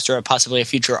podcast or possibly a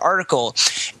future article,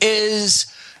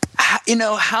 is,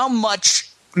 how much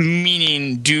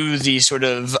meaning do these sort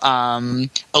of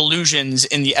allusions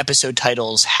in the episode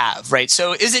titles have, right?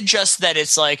 So is it just that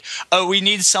it's like, oh, we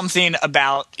need something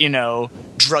about,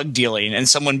 drug dealing and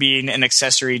someone being an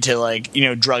accessory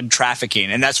to drug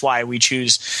trafficking, and that's why we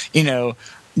choose,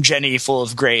 Jenny Full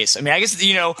of Grace. I guess,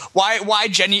 why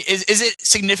Jenny is it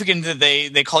significant that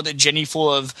they called it Jenny Full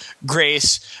of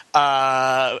Grace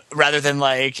rather than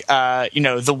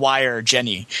The Wire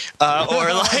Jenny or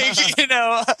I think it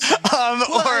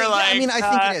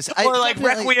is. Or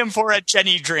Requiem for a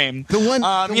Jenny Dream. The one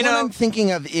I'm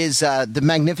thinking of is The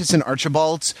Magnificent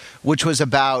Archibalds, which was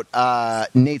about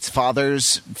Nate's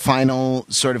father's final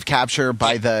sort of capture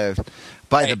by the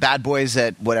bad boys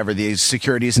at whatever the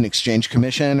Securities and Exchange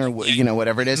Commission or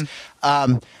whatever it is.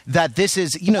 That this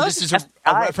is this is a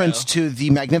reference to the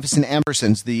Magnificent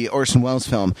Ambersons, the Orson Welles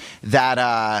film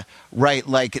that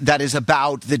that is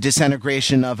about the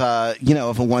disintegration of a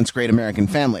once great American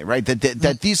family, right?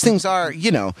 That these things are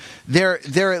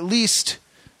they're at least.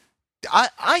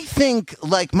 I think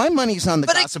my money's on the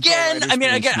gossip.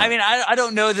 But again, I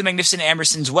don't know the Magnificent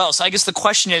Ambersons well, so I guess the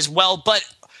question is, but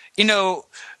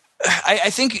I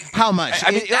think how much?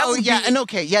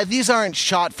 These aren't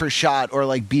shot for shot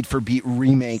or beat for beat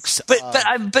remakes. But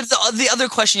the other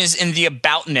question is in the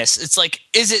aboutness. It's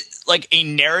is it a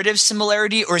narrative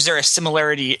similarity or is there a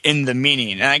similarity in the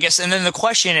meaning? And then the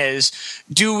question is,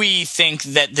 do we think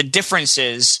that the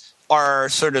differences are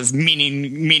sort of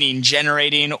meaning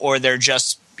generating, or they're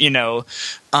just because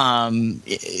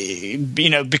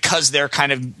they're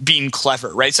kind of being clever,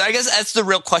 right? So I guess that's the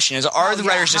real question: is are the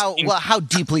writers how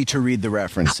deeply to read the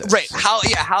references, right?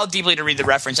 How deeply to read the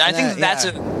reference? And I think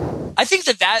I think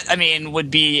that would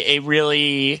be a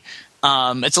really.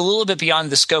 It's a little bit beyond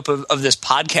the scope of this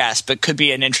podcast, but could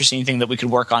be an interesting thing that we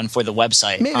could work on for the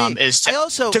website. Maybe. Is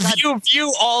to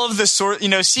view all of the source,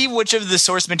 see which of the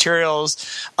source materials,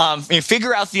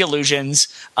 figure out the allusions,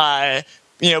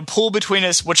 pull between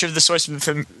us which of the source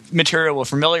material we're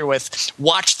familiar with,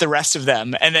 watch the rest of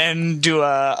them, and then do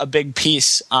a big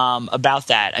piece about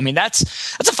that.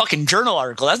 That's a fucking journal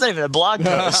article. That's not even a blog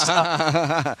post.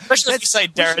 Especially if you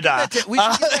cite Derrida. We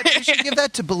should give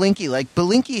that to Belinkie.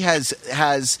 Belinkie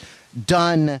has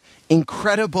done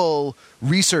incredible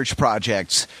research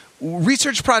projects.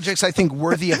 I think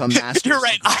worthy of a master's. You're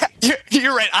right.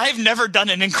 You're right. I've never done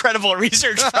an incredible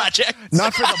research project.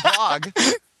 Not for the blog.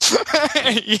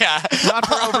 Yeah. Not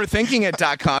for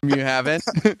overthinkingit.com, you haven't.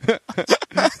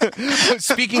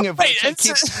 Speaking of which,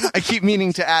 I keep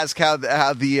meaning to ask how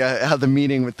the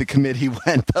meeting with the committee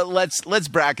went, but let's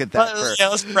bracket that first. Yeah,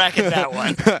 let's bracket that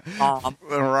one. For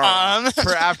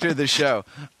after the show.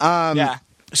 Yeah.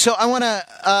 So I want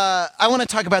to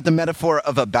talk about the metaphor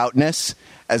of aboutness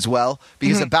as well,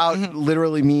 because about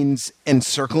literally means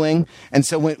encircling. And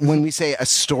so when we say a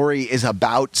story is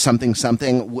about something,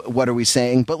 what are we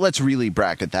saying? But let's really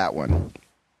bracket that one.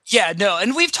 Yeah, no,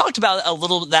 and we've talked about a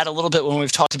little bit when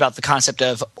we've talked about the concept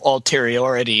of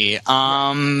ulteriority.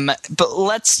 But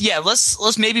let's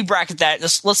maybe bracket that.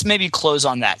 Let's maybe close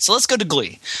on that. So let's go to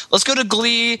Glee. Let's go to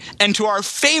Glee and to our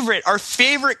favorite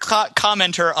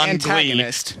commenter on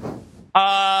Antagonist. Glee. He's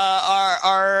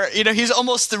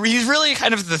really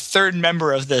kind of the third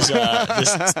member of this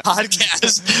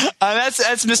podcast.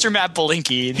 That's Mr. Matt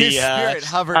Belinkie. His spirit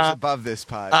hovers above this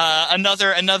pod.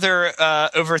 Another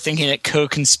overthinking it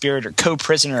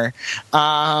co-prisoner,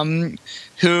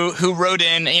 who wrote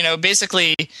in,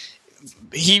 basically.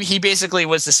 He basically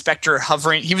was the specter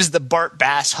hovering. He was the Bart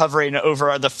Bass hovering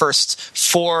over the first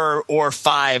 4 or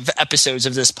 5 episodes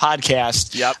of this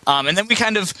podcast. Yep. And then we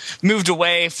kind of moved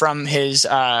away from his.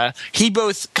 He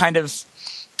both kind of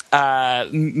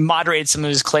moderated some of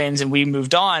his claims, and we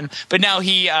moved on. But now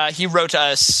he wrote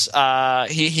us.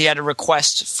 He had a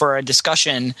request for a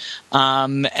discussion.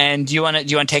 And do you want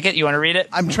to take it? You want to read it?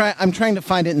 I'm trying to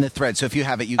find it in the thread. So if you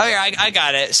have it, I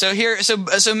got it. So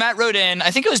Matt wrote in.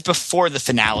 I think it was before the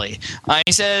finale.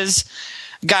 He says,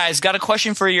 Guys, got a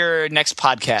question for your next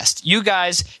podcast. You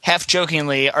guys, half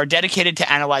jokingly, are dedicated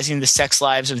to analyzing the sex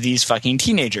lives of these fucking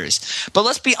teenagers. But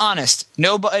let's be honest,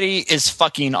 nobody is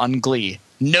fucking on Glee.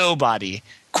 Nobody.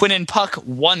 Quinn and Puck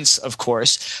once, of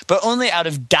course, but only out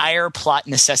of dire plot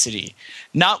necessity.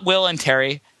 Not Will and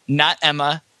Terry, not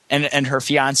Emma and her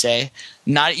fiancé,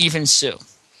 not even Sue.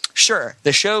 Sure,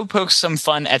 the show pokes some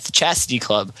fun at the Chastity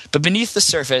Club, but beneath the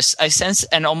surface, I sense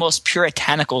an almost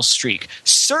puritanical streak.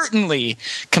 Certainly,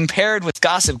 compared with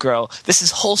Gossip Girl, this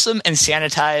is wholesome and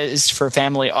sanitized for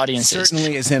family audiences.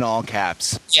 Certainly is in all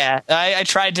caps. Yeah, I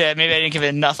tried to. Maybe I didn't give it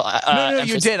enough. No,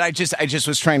 you did. I just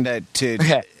was trying to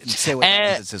okay. say what the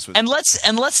emphasis was. And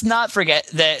let's not forget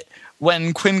that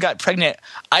when Quinn got pregnant,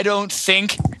 I don't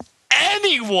think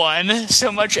anyone so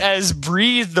much as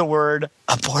breathed the word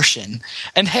abortion.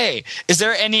 And hey, is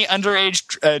there any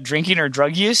underage drinking or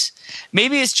drug use?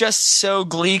 Maybe it's just so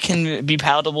Glee can be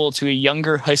palatable to a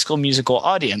younger High School Musical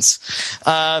audience.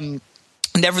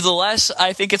 Nevertheless,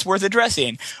 I think it's worth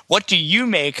addressing. What do you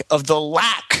make of the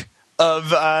lack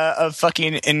of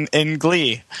fucking in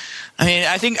Glee? I mean,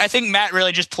 I think Matt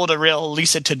really just pulled a real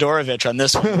Lisa Todorovich on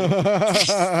this one.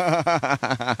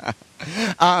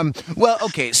 Well,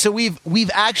 okay, so we've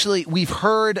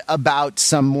heard about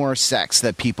some more sex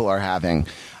that people are having,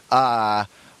 right?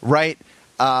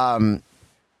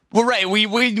 Well, right. We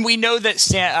know that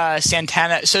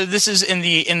Santana. So this is in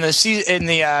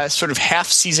the sort of half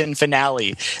season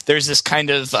finale. There's this kind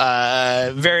of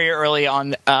very early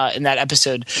on in that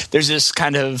episode. There's this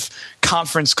kind of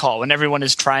conference call when everyone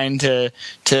is trying to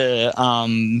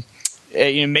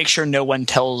make sure no one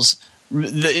tells.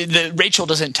 The Rachel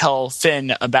doesn't tell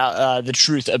Finn about the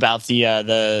truth about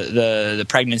the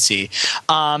pregnancy,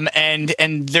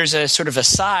 and there's a sort of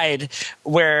aside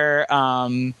where.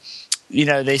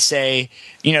 They say,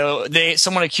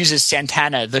 someone accuses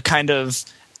Santana, the kind of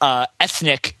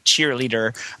ethnic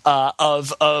cheerleader,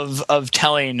 of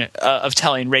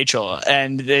telling Rachel,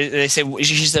 and they say,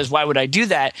 she says, "Why would I do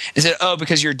that?" They said, "Oh,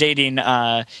 because you're dating,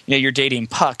 you're dating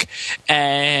Puck,"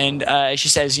 and she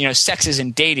says, "Sex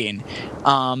isn't dating,"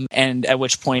 and at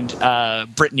which point,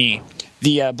 Brittany,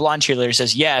 the blonde cheerleader,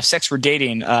 says, "Yeah, if sex were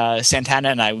dating, Santana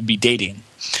and I would be dating."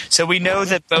 So we know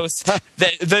that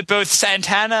both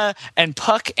Santana and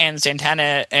Puck and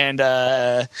Santana and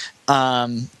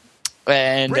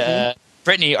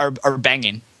Brittany are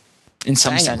banging in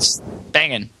some sense.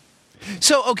 Banging.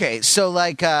 So okay, so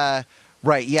like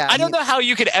right, yeah. I don't know how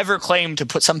you could ever claim to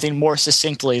put something more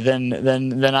succinctly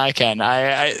than I can.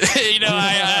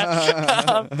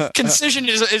 Concision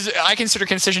is I consider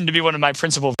concision to be one of my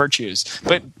principal virtues.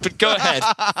 But go ahead.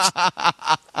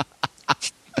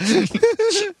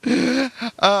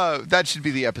 That should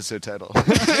be the episode title.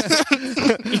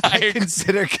 I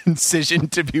consider concision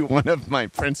to be one of my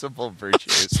principal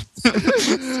virtues.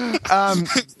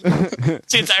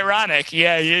 See, it's ironic.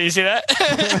 Yeah, you see that?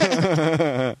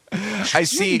 I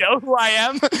see. You know who I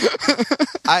am?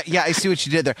 I see what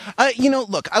you did there.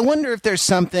 Look, I wonder if there's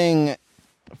something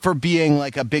for being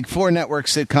like a Big Four network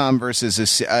sitcom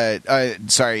versus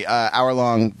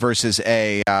hour-long versus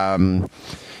a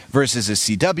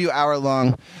CW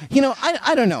hour-long.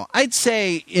 I don't know. I'd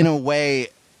say, in a way,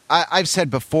 I've said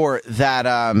before that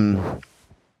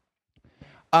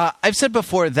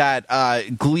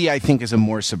Glee, I think, is a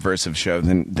more subversive show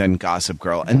than Gossip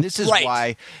Girl, and this is right.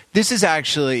 why. This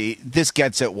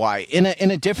gets at why. In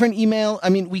a different email, I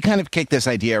mean, we kind of kicked this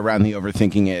idea around the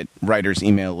Overthinking It writers'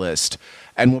 email list.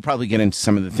 And we'll probably get into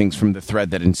some of the things from the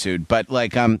thread that ensued. But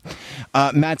like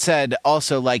Matt said,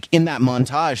 also like in that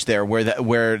montage there, where the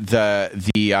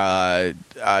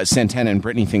Santana and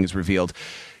Brittany thing is revealed,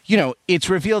 it's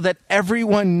revealed that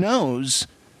everyone knows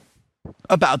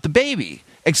about the baby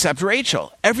except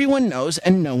Rachel. Everyone knows,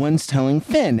 and no one's telling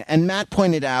Finn. And Matt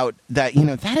pointed out that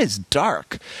that is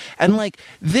dark, and like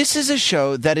this is a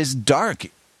show that is dark.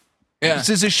 Yeah. This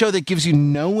is a show that gives you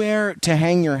nowhere to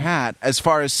hang your hat as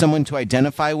far as someone to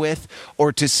identify with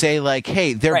or to say like,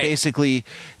 hey, they're basically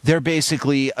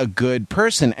a good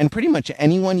person. And pretty much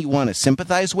anyone you want to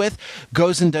sympathize with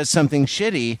goes and does something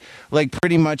shitty, like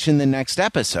pretty much in the next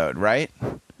episode, right?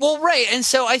 Well, right. And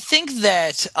so I think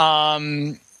that,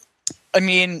 I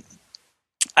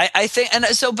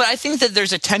think that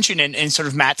there's a tension in sort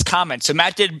of Matt's comment. So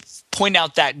Matt did point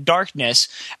out that darkness,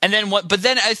 and then but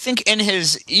then I think in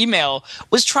his email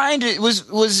was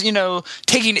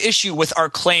taking issue with our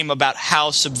claim about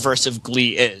how subversive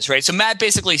Glee is, right? So Matt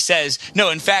basically says, no,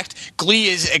 in fact, Glee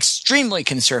is extremely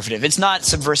conservative. It's not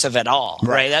subversive at all,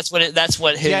 right? That's what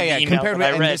his email compared with,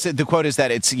 I read. The quote is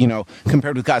that it's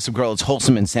compared with Gossip Girl, it's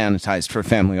wholesome and sanitized for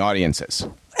family audiences.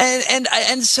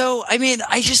 And so I mean,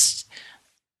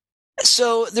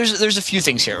 so there's a few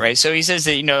things here, right? So he says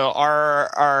that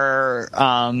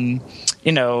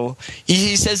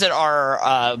he says that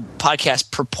our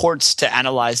podcast purports to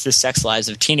analyze the sex lives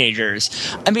of teenagers.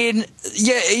 I mean,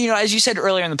 yeah, as you said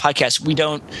earlier in the podcast, we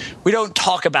don't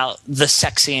talk about the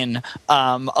sexing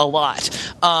a lot,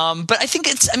 but I think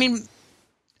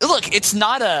look, it's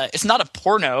not a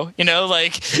porno,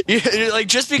 like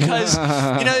just because,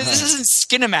 this isn't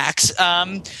Skinamax,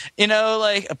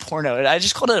 like a porno. I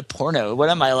just called it a porno. What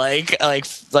am I like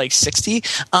 60?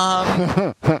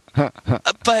 But,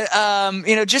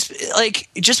 just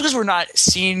because we're not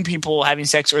seeing people having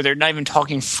sex or they're not even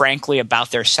talking frankly about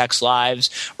their sex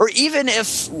lives, or even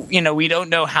if, we don't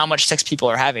know how much sex people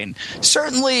are having,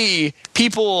 certainly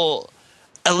people,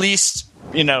 at least,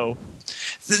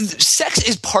 sex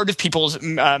is part of people's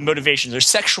motivations. Their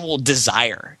sexual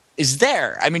desire is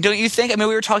there. I mean, don't you think? I mean,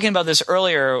 we were talking about this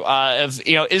earlier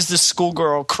is the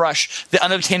schoolgirl crush, the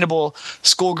unobtainable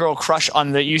schoolgirl crush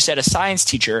on you said a science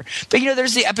teacher. But,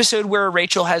 there's the episode where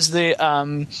Rachel has the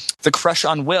crush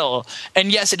on Will. And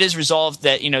yes, it is resolved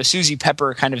that, Susie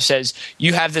Pepper kind of says,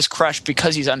 you have this crush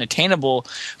because he's unattainable.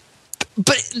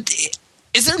 But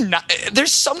is there not?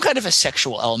 There's some kind of a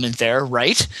sexual element there,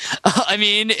 right? I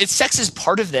mean, sex is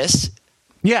part of this.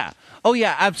 Yeah. Oh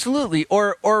yeah, absolutely.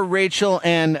 Or Rachel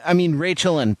and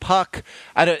Puck.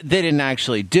 They didn't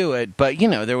actually do it, but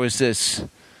there was this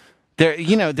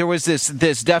definite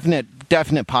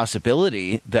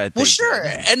possibility that. Well, sure,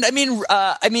 did. And I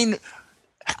mean,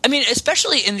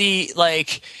 especially in the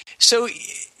so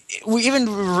we even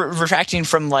retracting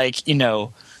from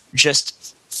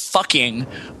just fucking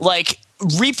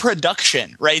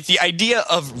reproduction, right? The idea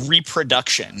of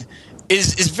reproduction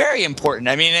is very important.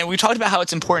 I mean, and we talked about how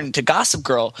it's important to Gossip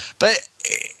Girl, but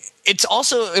it's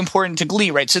also important to Glee,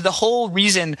 right? So the whole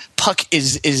reason Puck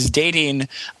is dating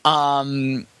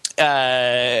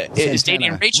is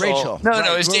dating Rachel.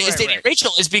 Is dating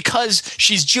Rachel is because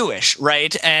she's Jewish,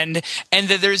 right? And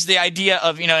there's the idea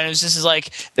of there's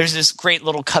this great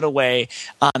little cutaway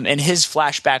in his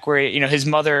flashback where his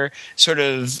mother sort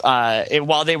of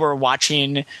while they were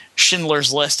watching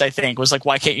Schindler's List, I think, was like,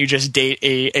 why can't you just date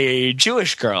a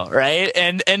Jewish girl, right?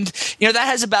 And that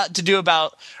has to do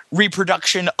about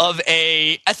reproduction of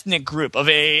a ethnic group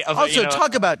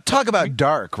talk about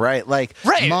dark, right? Like,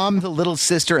 right. Mom, the little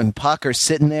sister, and Puck are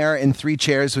sitting there in 3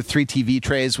 chairs with 3 TV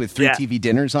trays with 3 TV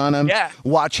dinners on them,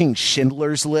 watching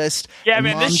Schindler's List. Yeah,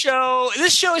 man, this show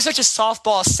is such a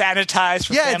softball sanitized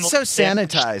for family. It's so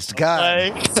sanitized,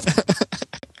 God.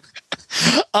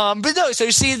 But no, so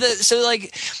you see it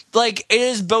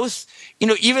is both,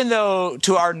 even though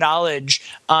to our knowledge,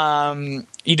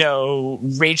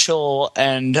 Rachel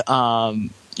and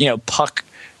Puck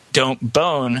don't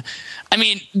bone. I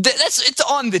mean, it's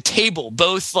on the table.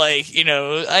 Both, I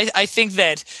think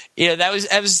that that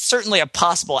was certainly a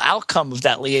possible outcome of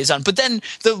that liaison. But then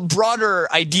the broader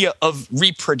idea of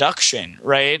reproduction,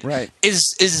 right,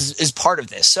 is part of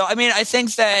this. So I mean, I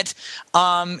think that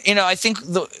I think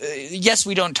yes,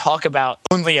 we don't talk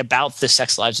only about the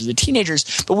sex lives of the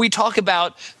teenagers, but we talk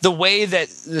about the way that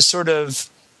the sort of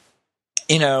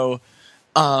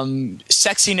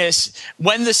sexiness,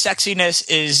 when the sexiness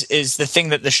is the thing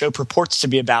that the show purports to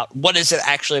be about, what is it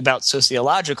actually about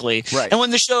sociologically? Right. And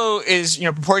when the show is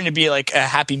purporting to be like a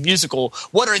happy musical,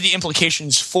 what are the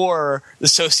implications for the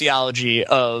sociology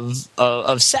of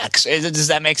sex? Does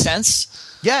that make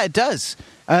sense? Yeah, it does.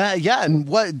 And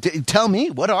tell me,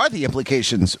 what are the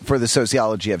implications for the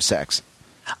sociology of sex?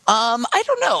 I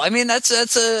don't know. I mean,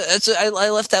 I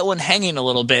left that one hanging a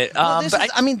little bit.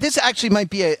 This actually might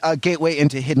be a gateway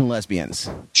into hidden lesbians.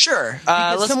 Sure.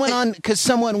 One of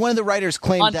the writers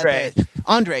claimed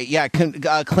Andre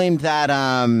claimed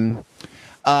that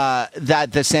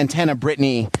that the Santana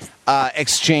Britney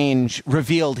exchange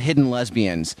revealed hidden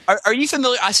lesbians. Are you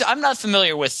familiar? I'm not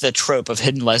familiar with the trope of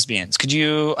hidden lesbians. Could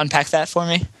you unpack that for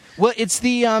me? Well, it's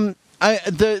the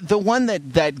one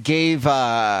that gave.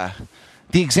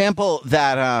 The example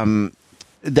that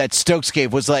Stokes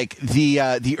gave was like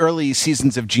the early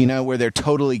seasons of Gina, where they're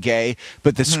totally gay,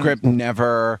 but the script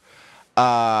never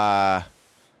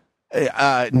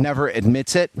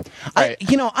admits it. Right.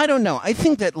 I don't know. I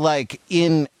think that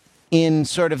in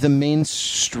sort of the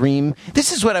mainstream,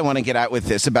 this is what I want to get at with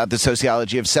this about the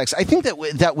sociology of sex. I think that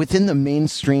within the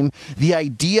mainstream, the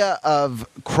idea of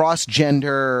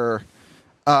cross-gender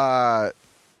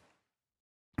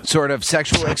sort of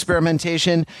sexual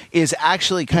experimentation is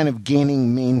actually kind of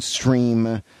gaining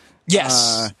mainstream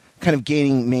kind of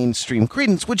gaining mainstream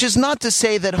credence, which is not to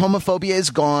say that homophobia is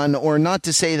gone, or not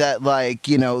to say that, like,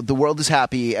 you know, the world is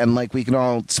happy and, like, we can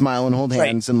all smile and hold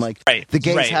hands and, like, the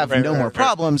gays have no more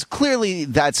problems. Clearly,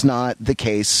 that's not the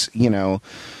case, you know.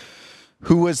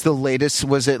 Who was the latest?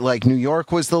 Was it like New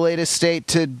York was the latest state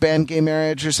to ban gay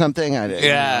marriage or something? I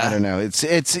don't know. It's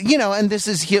you know, and this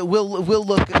is we'll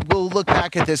look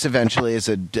back at this eventually as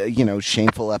a you know,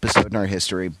 shameful episode in our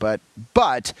history. But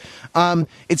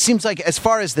it seems like, as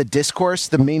far as the discourse,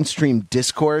 the mainstream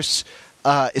discourse,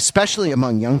 especially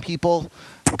among young people,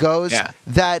 goes,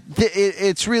 that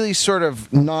it's really sort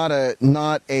of not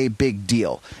a big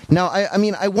deal. Now, I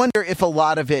mean, I wonder if a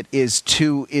lot of it is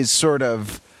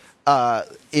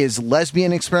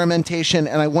lesbian experimentation,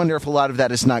 and I wonder if a lot of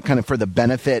that is not kind of for the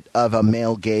benefit of a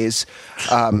male gaze,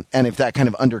 and if that kind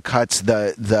of undercuts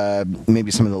the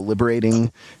maybe some of the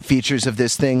liberating features of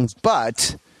this thing.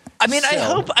 But I mean,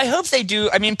 I hope they do.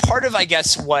 I mean, part of, I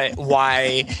guess,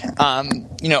 why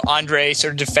you know, Andre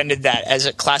sort of defended that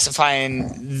as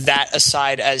classifying that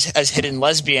aside as hidden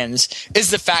lesbians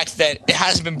is the fact that it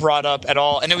hasn't been brought up at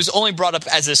all, and it was only brought up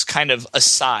as this kind of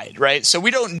aside, right? So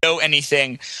we don't know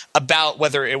anything about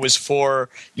whether it was for,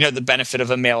 you know, the benefit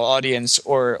of a male audience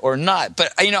or not.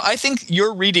 But, you know, I think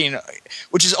your reading,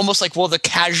 which is almost like, well, the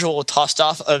casual tossed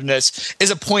off of this, is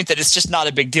a point that it's just not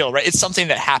a big deal, right? It's something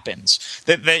that happens.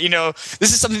 That you know,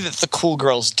 this is something that the cool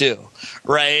girls do,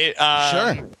 right?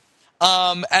 Sure.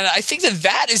 And I think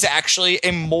that is actually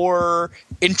a more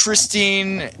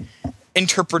interesting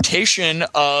interpretation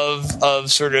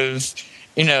of sort of,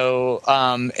 you know,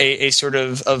 a sort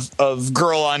of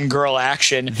girl on girl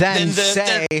action than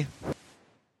I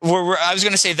was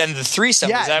going to say then the threesome.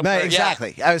 Yeah,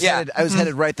 exactly. Yeah. I was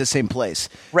headed right the same place.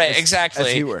 Right, exactly.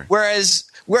 As you were. Whereas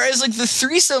like the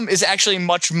threesome is actually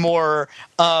much more,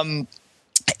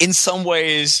 in some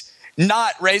ways,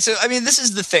 not, right? So I mean, this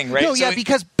is the thing, right? No, yeah,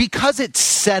 because it's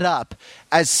set up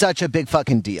as such a big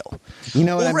fucking deal. You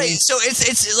know what I mean? Right. So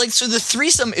it's like, so the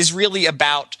threesome is really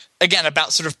about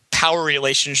sort of power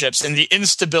relationships and the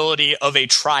instability of a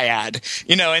triad,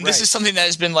 you know, and this is something that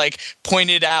has been, like,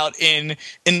 pointed out in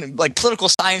like political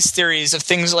science theories of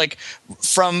things like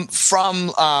from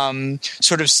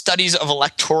sort of studies of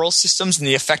electoral systems and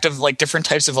the effect of, like, different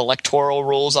types of electoral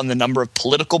rules on the number of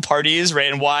political parties,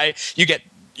 right? And why you get,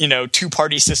 you know,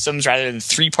 2-party systems rather than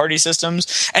 3-party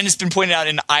systems. And it's been pointed out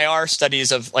in IR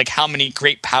studies of, like, how many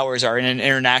great powers are in an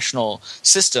international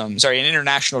system, in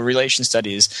international relation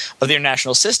studies of the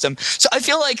international system. So I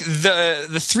feel like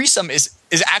the threesome is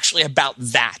actually about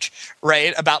that,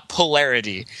 right? About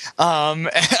polarity, and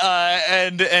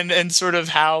sort of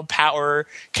how power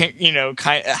can, you know,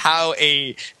 how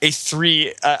a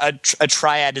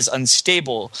triad is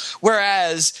unstable.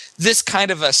 Whereas this kind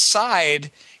of a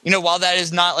side, you know, while that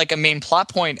is not like a main plot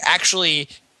point, actually,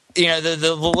 you know,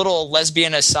 the little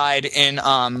lesbian aside in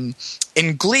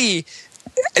Glee,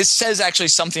 it says actually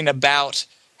something about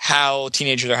how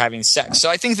teenagers are having sex. So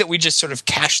I think that we just sort of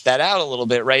cashed that out a little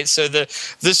bit, right? So the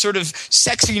sort of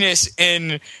sexiness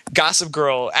in Gossip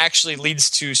Girl actually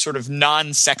leads to sort of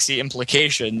non-sexy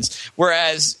implications,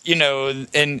 whereas, you know,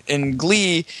 in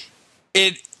Glee,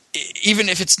 it, even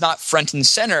if it's not front and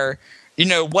center, you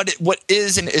know, what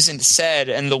is and isn't said,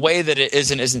 and the way that it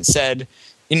is and isn't said,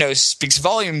 you know, speaks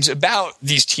volumes about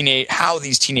how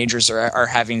these teenagers are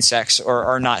having sex or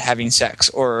are not having sex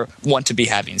or want to be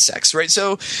having sex, right?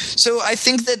 So I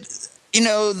think that, you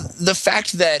know, the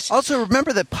fact that also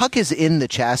remember that Puck is in the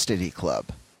Chastity Club.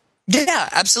 Yeah,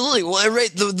 absolutely. Well,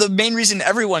 right. The main reason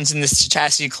everyone's in this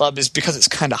chastity club is because it's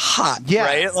kind of hot,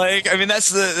 right? Like, I mean,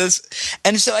 that's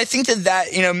and so I think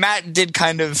that, you know, Matt did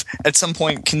kind of at some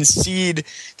point concede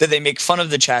that they make fun of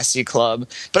the chastity club,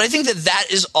 but I think that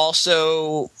is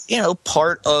also, you know,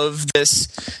 part of this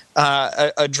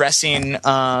addressing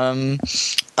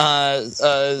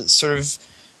sort of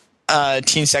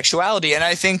teen sexuality, and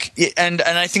I think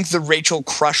I think the Rachel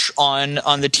crush on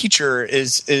the teacher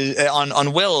is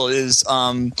on Will is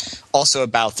also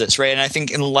about this, right? And I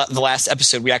think in the last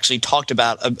episode we actually talked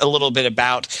about a little bit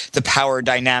about the power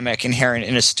dynamic inherent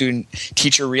in a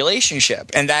student-teacher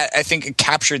relationship, and that I think it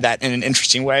captured that in an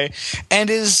interesting way, and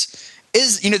is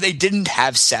you know, they didn't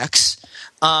have sex,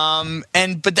 but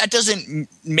that doesn't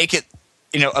make it,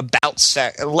 you know, about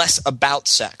sex, less about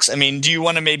sex. I mean, do you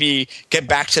want to maybe get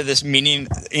back to this meaning,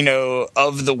 you know,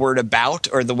 of the word about,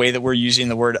 or the way that we're using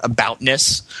the word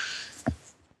aboutness?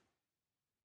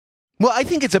 Well, I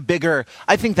think that's a bigger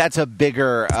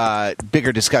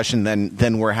discussion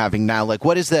than we're having now. Like,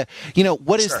 what is the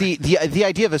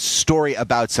idea of a story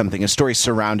about something, a story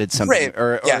surrounded something, right.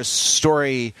 or a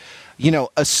story,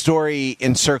 a story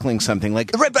encircling something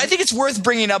like right. But I think it's worth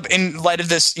bringing up in light of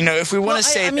this. If we want to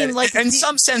say that, like, in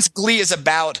some sense, Glee is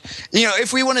about.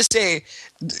 If we want to say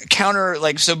counter,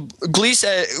 like, so Glee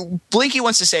said, Blinky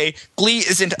wants to say Glee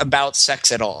isn't about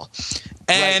sex at all.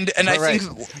 And I think,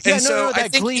 I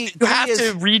think Glee, you have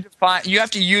to redefine. You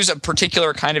have to use a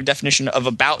particular kind of definition of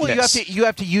aboutness. Well, you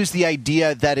have to use the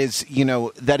idea that is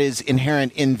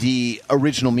inherent in the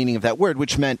original meaning of that word,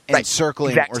 which meant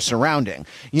encircling or surrounding.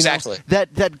 Exactly.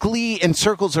 That Glee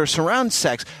encircles or surrounds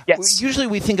sex. Yes. Usually,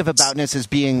 we think of aboutness as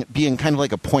being kind of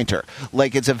like a pointer,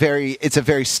 like it's a very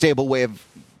stable way of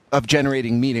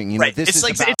generating meaning. Right. It's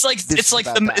like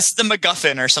the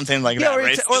MacGuffin or something like that,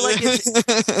 right? Or like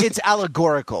it's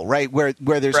allegorical, right? Where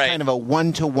there's kind of a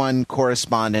one-to-one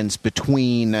correspondence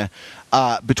between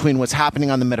what's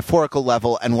happening on the metaphorical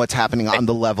level and what's happening on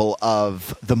the level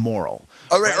of the moral.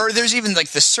 Or there's even like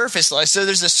the surface level. So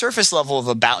there's the surface level of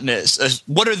aboutness.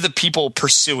 What are the people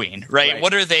pursuing, right?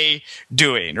 What are they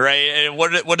doing, right? And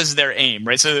what is their aim,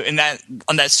 right? So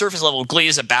on that surface level, Glee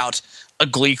is about a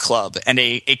Glee club and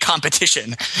a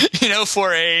competition,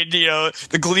 for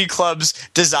the Glee club's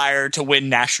desire to win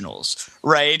nationals,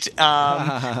 right?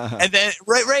 And then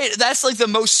right, that's like the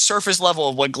most surface level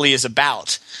of what Glee is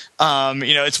about.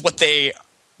 It's what they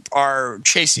are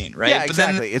chasing, right? Yeah,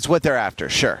 exactly. It's what they're after,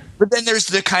 sure. But then there's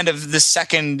the kind of the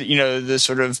second, the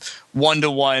sort of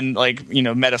one-to-one, like,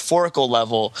 metaphorical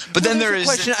level. But then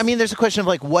there's a question of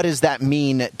like, what does that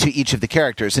mean to each of the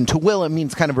characters? And to Will, it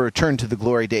means kind of a return to the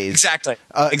glory days. Exactly.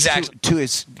 To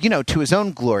his, to his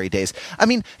own glory days. I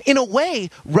mean, in a way,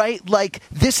 right? Like,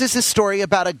 this is a story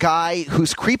about a guy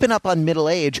who's creeping up on middle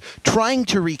age, trying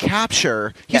to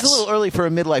recapture. He's a little early for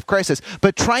a midlife crisis,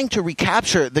 but trying to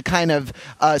recapture the kind of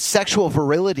sexual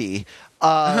virility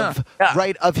of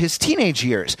his teenage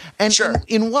years. And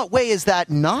in what way is that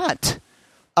not?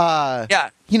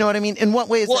 You know what I mean? In what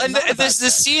way is that not? There's the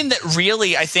scene that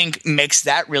really, I think, makes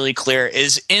that really clear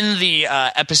is in the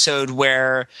episode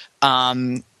where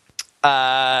Rachel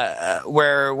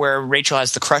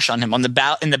has the crush on him in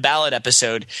the ballad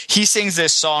episode. He sings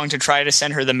this song to try to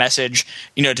send her the message,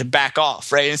 to back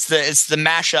off. Right? It's the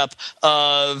mashup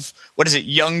of what is it,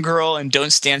 Young Girl and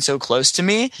Don't Stand So Close to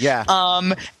Me. Yeah.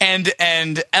 And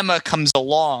Emma comes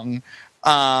along.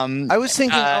 I was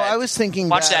thinking.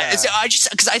 Watch that.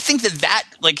 Because I think that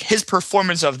like his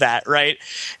performance of that, right?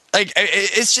 Like,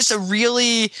 it's just a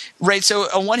really right. So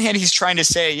on one hand, he's trying to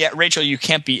say, "Yeah, Rachel, you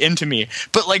can't be into me,"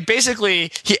 but like basically,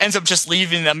 he ends up just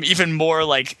leaving them even more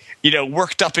like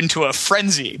worked up into a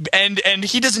frenzy, and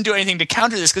he doesn't do anything to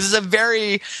counter this because it's a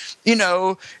very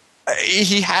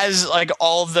he has like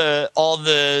all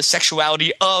the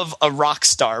sexuality of a rock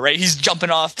star, right? He's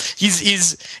jumping off. He's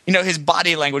his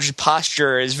body language, his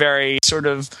posture is very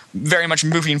much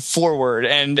moving forward,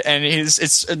 and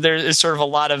there is sort of a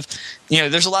lot of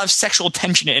there's a lot of sexual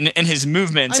tension in his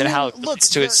movements and how it looks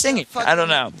to his singing. I don't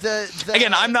know.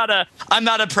 Again, I'm not a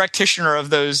practitioner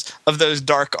of those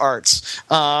dark arts.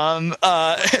 I'm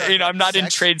not in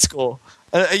trade school.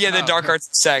 The dark arts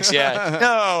and sex,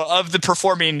 no, of the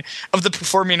performing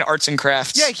arts and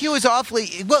crafts. Yeah, he was awfully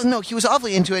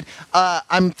into it.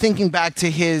 I'm thinking back to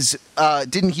his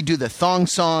didn't he do the thong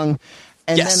song?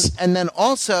 And then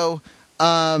also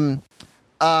I'm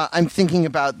thinking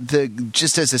about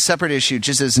just as a separate issue,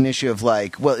 just as an issue of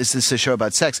like, well, is this a show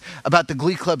about sex? About the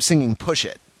Glee Club singing "Push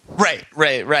It." Right.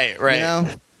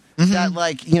 Mm-hmm. That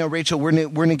like Rachel, we're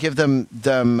gonna give them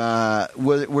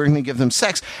we're gonna give them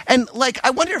sex, and like I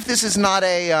wonder if this is not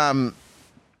a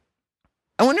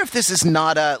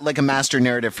like a master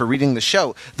narrative for reading the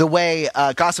show. The way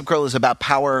Gossip Girl is about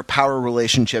power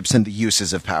relationships, and the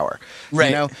uses of power.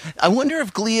 Right. I wonder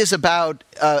if Glee is about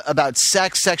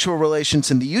sex, sexual relations,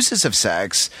 and the uses of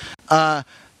sex. But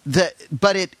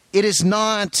it is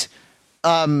not.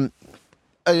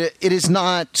 It is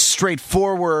not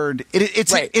straightforward.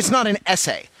 It's not an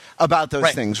essay about those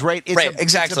things, right?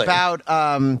 Exactly.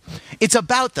 It's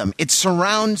about them. It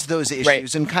surrounds those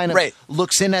issues and kind of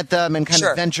looks in at them and kind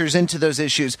of ventures into those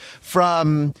issues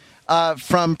from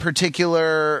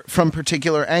particular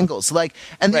angles. Like,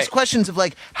 and these questions of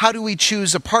like, how do we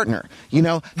choose a partner?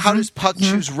 How does Puck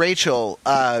choose Rachel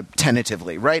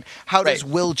tentatively, right? How does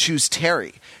Will choose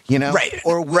Terry?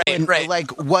 Or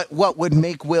like what would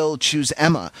make Will choose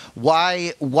Emma?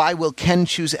 Why will Ken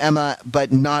choose Emma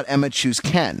but not Emma choose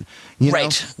Ken?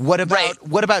 What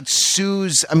about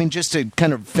Sue's? I mean, just to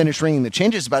kind of finish ringing the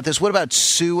changes about this. What about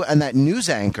Sue and that news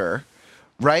anchor?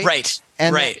 Right.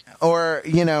 Or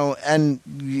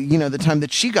the time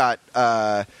that she got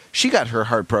her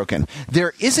heart broken.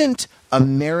 There isn't a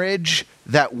marriage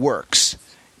that works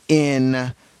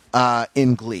in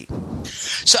in Glee.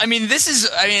 So this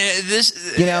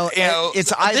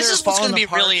it's either this is what's going to be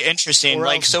really interesting.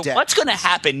 Like, so dead. What's going to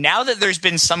happen now that there's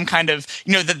been some kind of,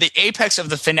 that the apex of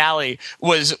the finale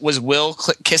was Will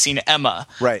kissing Emma,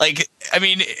 right? Like,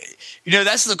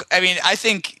 I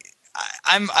think.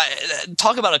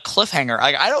 Talk about a cliffhanger.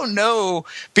 I don't know,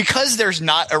 because there's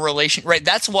not a relation, right?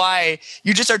 That's why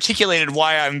you just articulated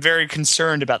why I'm very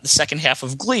concerned about the second half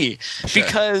of Glee, sure.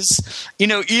 Because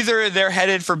either they're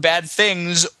headed for bad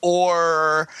things,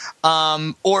 or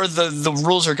the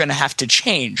rules are going to have to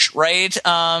change, right?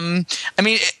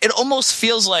 It almost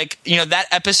feels like that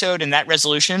episode and that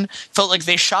resolution felt like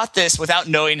they shot this without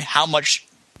knowing how much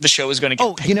the show was going to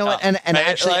get picked up, and right?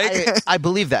 actually, I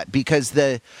believe that, because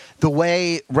the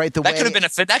way that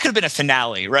could have been a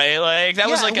finale, right? Like that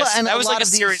was like a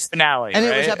series finale, and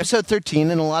right? it was episode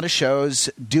 13, and a lot of shows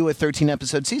do a 13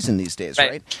 episode season these days,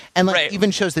 right? And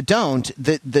even shows that don't,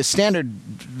 the standard,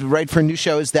 right, for new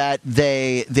shows that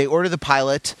they order the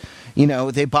pilot.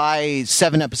 They buy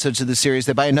 7 episodes of the series,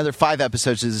 they buy another 5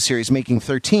 episodes of the series, making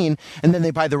 13, and then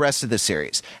they buy the rest of the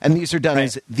series. And these are done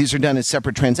as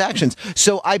separate transactions.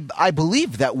 So I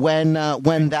believe that when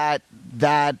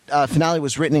that finale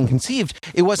was written and conceived,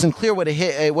 it wasn't clear what a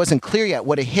hit. It wasn't clear yet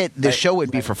what a hit the show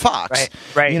would be for Fox,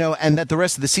 right? And that the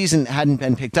rest of the season hadn't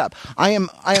been picked up. I am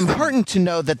heartened to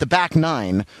know that the back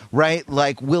 9, right,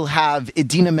 like, will have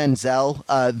Idina Menzel,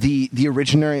 the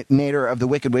originator of the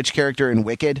Wicked Witch character in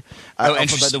Wicked,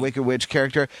 also by the Wicked Witch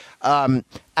character.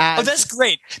 That's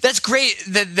great. That's great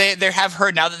that they have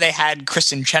her now that they had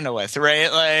Kristen Chenoweth,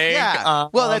 right? Like, yeah.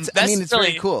 Well, it's really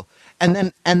very cool.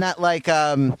 And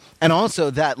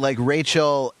also that, like,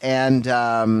 Rachel and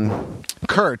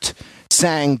Kurt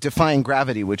sang "Defying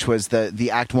Gravity," which was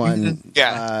the Act 1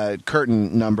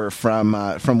 curtain number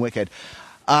from Wicked.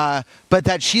 But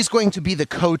that she's going to be the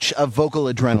coach of Vocal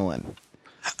Adrenaline.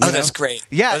 That's great.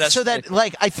 Yeah, that's great. That,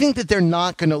 like, I think that they're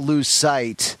not going to lose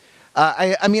sight.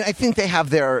 I think they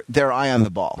have their eye on the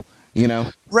ball.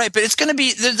 Right, but it's going to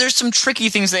be there's some tricky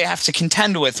things they have to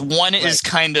contend with. One is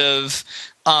kind of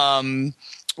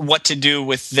what to do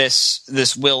with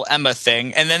this Will Emma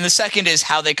thing, and then the second is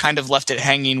how they kind of left it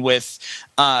hanging with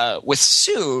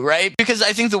Sue, right? Because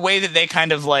I think the way that they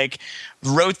kind of like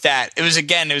wrote that, it was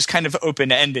kind of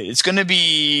open ended. It's going to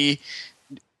be,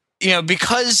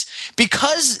 because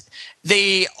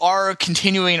they are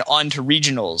continuing on to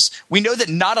regionals, we know that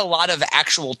not a lot of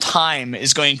actual time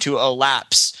is going to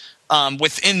elapse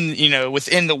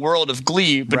within the world of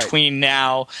Glee between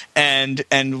now and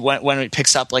when it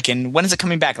picks up, like, when is it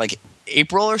coming back? Like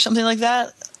April or something like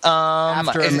that?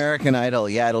 After American Idol,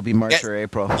 it'll be March or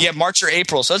April. Yeah, March or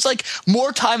April. So it's like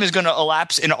more time is going to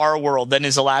elapse in our world than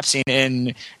is elapsing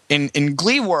in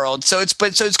Glee world. So it's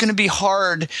going to be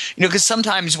hard, because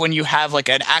sometimes when you have like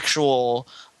an actual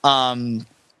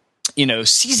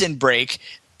season break,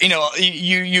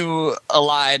 you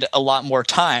allowed a lot more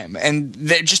time, and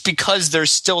just because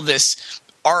there's still this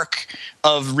arc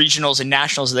of regionals and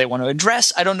nationals that they want to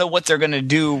address, I don't know what they're going to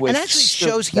do with. And actually,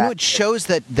 shows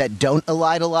that don't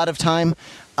allot a lot of time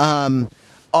are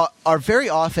very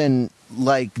often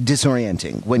like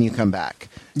disorienting when you come back.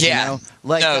 Yeah.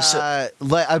 Like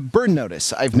Burn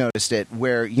Notice, I've noticed it,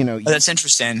 where that's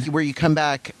interesting. Where you come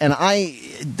back, and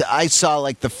I saw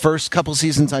like the first couple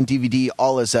seasons on DVD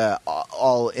all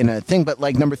in a thing, but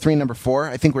like number 3, number 4,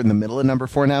 I think we're in the middle of number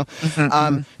 4 now.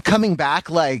 Coming back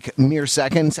like mere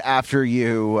seconds after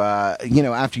you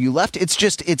left, it's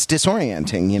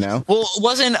disorienting. Well,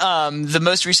 wasn't the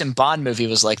most recent Bond movie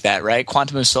was like that, right?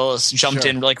 Quantum of Solace jumped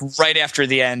in like right after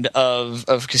the end of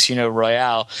Casino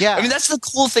Royale. Yeah, I mean that's the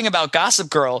cool thing about Gossip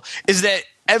Girl is that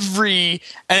and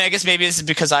I guess maybe this is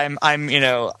because I've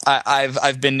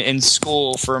been in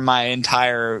school for my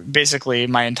entire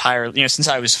since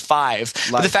I was 5.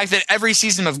 But the fact that every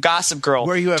season of Gossip Girl,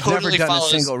 where you have totally never done a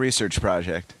single research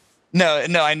project. No,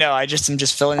 I know. I'm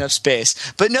just filling up space.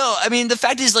 But no, I mean, the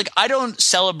fact is, like, I don't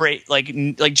celebrate like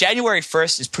January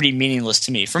 1st is pretty meaningless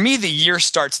to me. For me, the year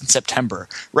starts in September,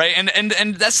 right?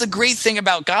 And that's the great thing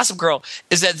about Gossip Girl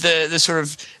is that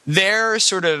their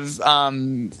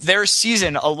season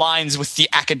aligns with the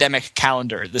academic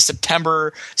calendar, the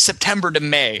September to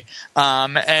May,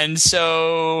 and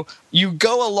so you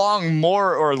go along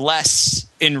more or less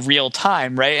in real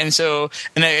time, right? And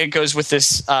it goes with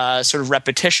this sort of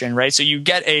repetition, right? So you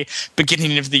get a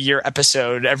beginning of the year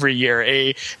episode every year,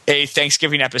 a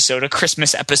Thanksgiving episode, a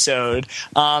Christmas episode,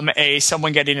 a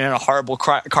someone getting in a horrible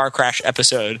car crash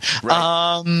episode.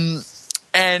 Right.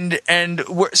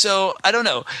 So I don't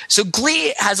know. So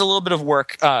Glee has a little bit of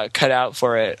work cut out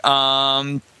for it.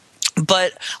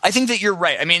 But I think that you're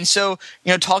right. I mean, so,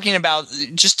 talking about,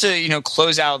 just to,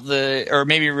 close out or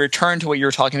maybe return to what you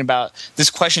were talking about, this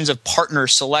questions of partner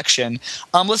selection.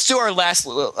 Let's do our last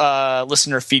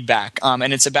listener feedback,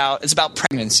 and it's about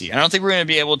pregnancy. I don't think we're going to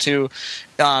be able to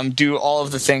do all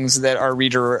of the things that our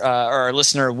reader or our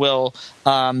listener Will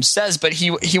says, but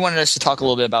he wanted us to talk a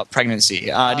little bit about pregnancy. Do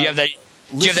you have that?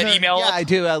 Do you have that email? Yeah, I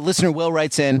do. Listener Will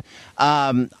writes in,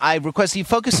 I request you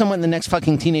focus somewhat in the Next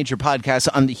Fucking Teenager podcast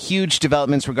on the huge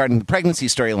developments regarding the pregnancy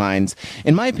storylines.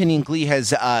 In my opinion, Glee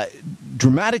has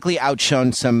dramatically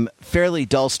outshone some fairly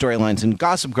dull storylines in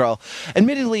Gossip Girl.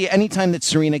 Admittedly, anytime that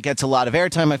Serena gets a lot of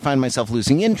airtime, I find myself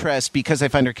losing interest because I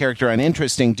find her character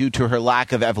uninteresting due to her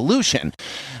lack of evolution.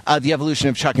 The evolution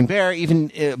of Chuck and Blair,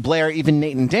 even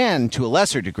Nate and Dan, to a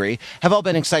lesser degree, have all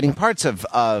been exciting parts of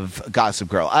Gossip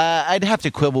Girl. I'd have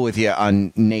to quibble with you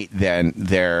on Nate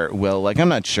there, Will. Like, I'm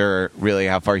not sure really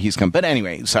how far he's come. But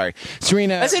anyway, sorry.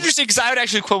 Serena... That's interesting because I would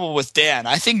actually quibble with Dan.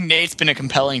 I think Nate's been a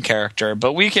compelling character,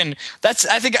 but we can...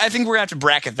 I think we're going to have to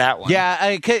bracket that one. Yeah,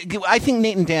 I think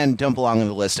Nate and Dan don't belong on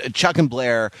the list. Chuck and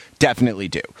Blair definitely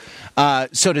do.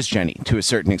 So does Jenny, to a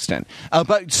certain extent.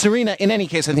 But Serena, in any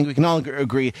case, I think we can all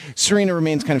agree, Serena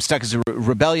remains kind of stuck as a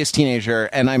rebellious teenager,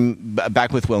 and I'm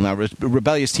back with Will now,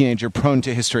 rebellious teenager prone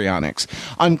to histrionics.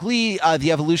 On Glee,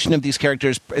 the evolution of these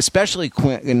characters, especially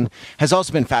Quentin, has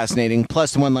also been fascinating.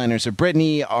 Plus, the one-liners of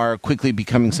Brittany are quickly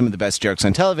becoming some of the best jokes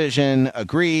on television.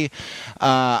 Agree.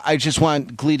 I just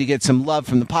want Glee to get some love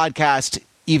from the podcast,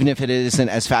 even if it isn't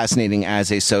as fascinating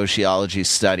as a sociology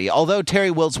study. Although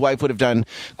Terry Will's wife would have done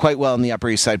quite well in the Upper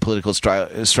East Side political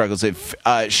struggles if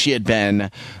she had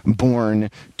been born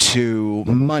to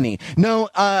money. No,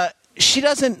 she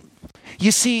doesn't.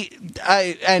 You see,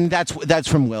 and that's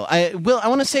from Will. Will, I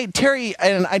want to say Terry,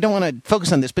 and I don't want to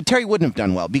focus on this, but Terry wouldn't have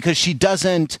done well because she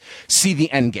doesn't see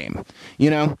the end game.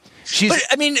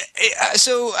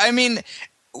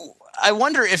 I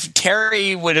wonder if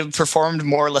Terry would have performed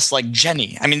more or less like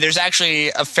Jenny. I mean, there's actually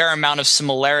a fair amount of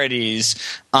similarities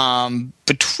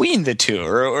between the two.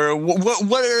 Or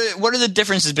what are the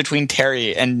differences between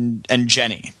Terry and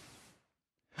Jenny?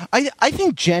 I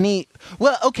think Jenny.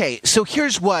 Well, okay. So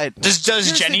here's what. Does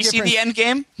Jenny see the end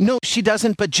game? No, she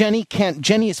doesn't. But Jenny can't.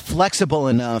 Jenny is flexible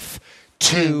enough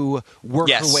to work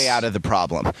her way out of the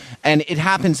problem, and it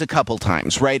happens a couple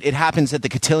times, right? It happens at the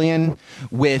cotillion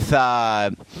with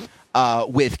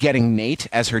getting Nate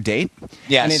as her date,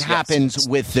 and it happens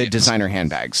with the designer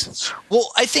handbags.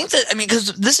 Well, I think that,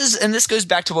 because this goes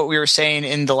back to what we were saying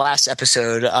in the last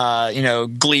episode,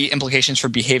 Glee implications for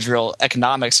behavioral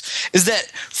economics, is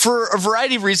that for a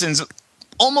variety of reasons,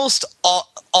 almost all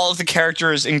of the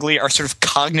characters in Glee are sort of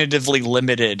cognitively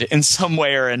limited in some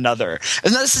way or another.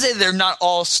 And not to say they're not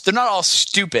all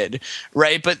stupid,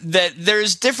 right? But that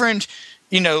there's different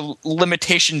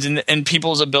limitations in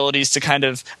people's abilities to kind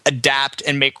of adapt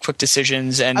and make quick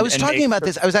decisions. And I was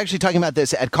actually talking about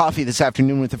this at coffee this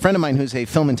afternoon with a friend of mine who's a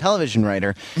film and television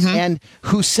writer, and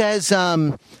who says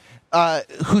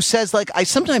like, I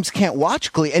sometimes can't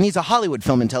watch Glee, and he's a Hollywood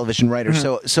film and television writer,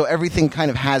 so everything kind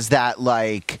of has that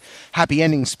like happy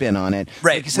ending spin on it.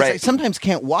 Right. Like he says, I sometimes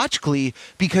can't watch Glee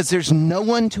because there's no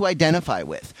one to identify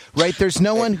with. Right. There's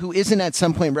no one who isn't at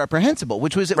some point reprehensible,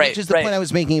 which is the point I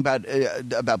was making about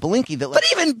Belinkie. That, like,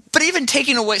 but even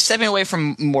stepping away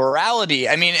from morality.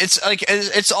 I mean, it's like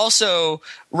it's also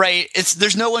right.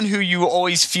 There's no one who you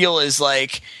always feel is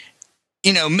like,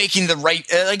 making the right,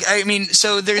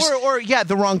 so there's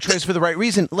the wrong choice for the right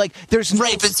reason. Like there's there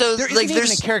isn't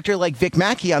even a character like Vic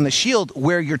Mackey on The Shield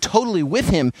where you're totally with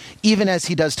him even as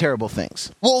he does terrible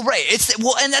things. Well, right.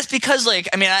 And that's because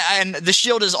and The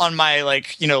Shield is on my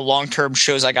long-term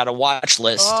shows I got to watch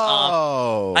list.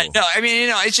 Oh,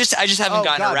 it's just I just haven't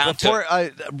gotten around to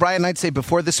it. Brian, I'd say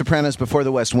before The Sopranos, before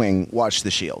The West Wing, watch The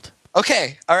Shield.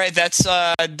 Okay, all right, that's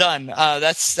done.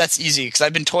 That's easy because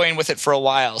I've been toying with it for a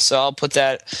while, so I'll put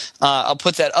that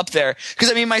up there.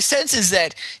 Because my sense is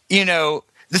that the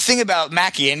thing about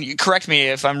Mackie, and you correct me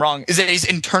if I'm wrong, is that he's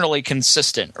internally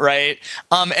consistent, right?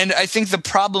 And I think the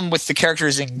problem with the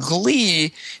characters in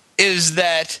Glee is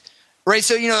that. Right,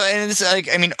 so and it's like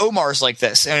Omar's like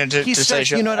this. And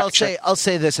I'll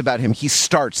say this about him: he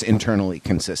starts internally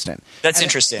consistent. That's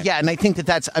interesting. And I think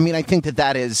that's a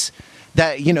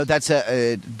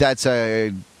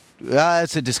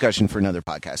discussion for another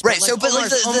podcast. Right.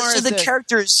 The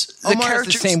characters. Omar is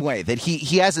the same way that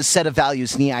he has a set of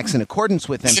values and he acts in accordance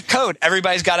with them. It's a code.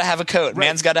 Everybody's got to have a code. Right.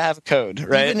 Man's got to have a code.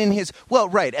 Right. Even in his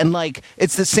and like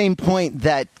it's the same point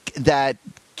that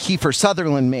Kiefer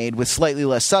Sutherland made with slightly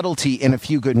less subtlety in A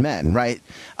Few Good Men, right?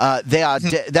 They are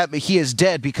that he is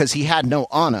dead because he had no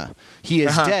honor. He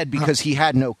is dead because he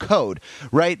had no code,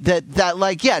 right? That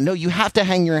like, yeah, no, you have to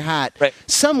hang your hat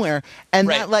somewhere, and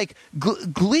that like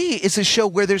Glee is a show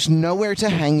where there's nowhere to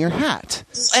hang your hat.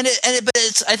 But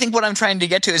it's, I think what I'm trying to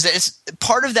get to is that it's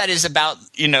part of that is about,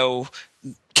 you know,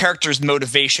 characters'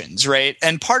 motivations, right?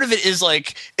 And part of it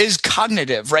is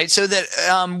cognitive, right? So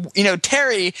that you know,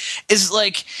 Terry is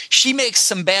like, she makes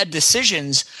some bad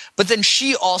decisions, but then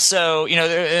she also, you know,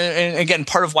 and again,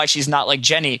 part of why she's not like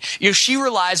Jenny, you know, she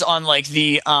relies on like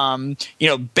the you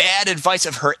know, bad advice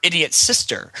of her idiot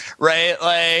sister, right?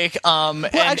 Like well,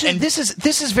 actually, this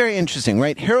is very interesting,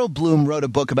 right? Harold Bloom wrote a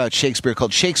book about Shakespeare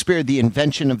called Shakespeare: The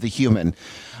Invention of the Human.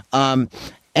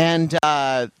 And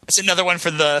it's another one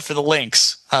for the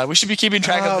links. We should be keeping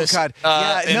track of this. Oh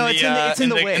God! It's in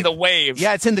the wave.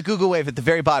 Yeah, it's in the Google Wave at the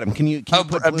very bottom. Can you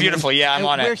put beautiful? In? Yeah, I'm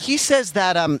on it. Where he says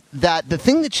that that the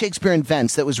thing that Shakespeare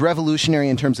invents that was revolutionary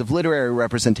in terms of literary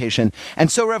representation,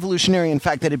 and so revolutionary in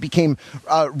fact that it became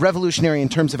revolutionary in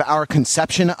terms of our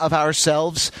conception of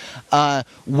ourselves,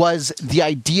 was the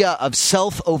idea of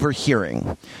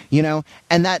self-overhearing. You know,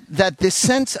 and that this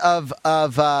sense of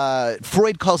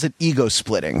Freud calls it ego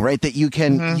splitting, right? That you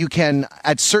can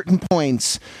at certain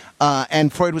points.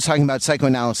 And Freud was talking about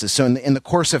psychoanalysis. So in the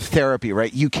course of therapy,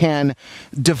 right, you can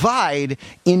divide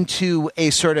into a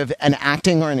sort of an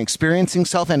acting or an experiencing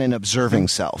self and an observing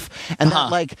self. And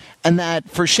that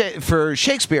for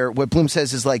Shakespeare, what Bloom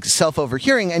says is like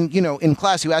self-overhearing. And, you know, in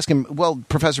class you ask him, well,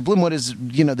 Professor Bloom, what is,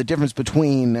 you know, the difference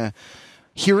between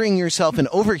hearing yourself and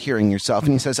overhearing yourself?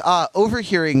 And he says,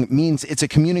 overhearing means it's a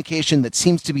communication that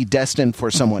seems to be destined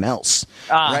for someone else,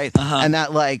 right? And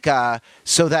that like,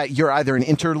 so that you're either an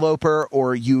interloper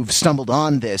or you've stumbled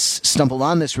on this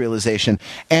realization.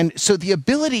 And so the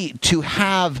ability to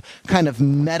have kind of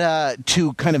meta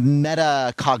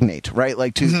cognate, right?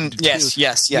 Like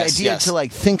the idea to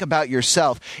like think about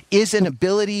yourself is an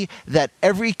ability that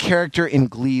every character in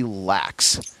Glee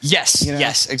lacks. Yes, you know?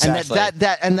 Yes, exactly.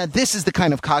 And that this is the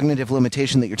kind of cognitive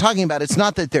limitation that you're talking about. It's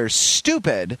not that they're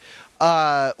stupid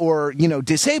or, you know,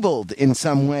 disabled in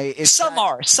some way. Some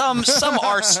are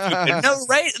stupid. No,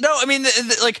 right? No, I mean,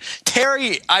 like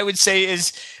Terry, I would say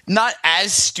is not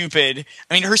as stupid.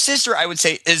 I mean, her sister, I would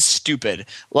say, is stupid.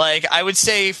 Like, I would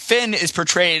say Finn is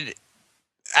portrayed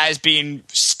as being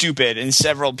stupid in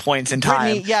several points in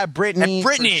time. Brittany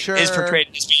sure. is portrayed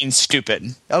as being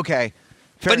stupid. Okay.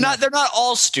 But they're not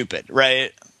all stupid,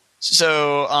 right?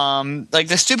 So, like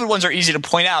the stupid ones are easy to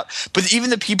point out, but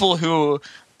even the people who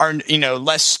are, you know,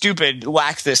 less stupid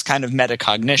lack this kind of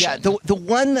metacognition. Yeah, the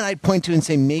one that I'd point to and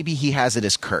say maybe he has it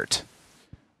is Kurt.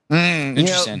 Interesting. You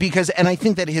know, because, and I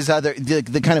think that his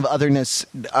the kind of otherness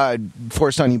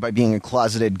forced on you by being a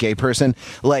closeted gay person,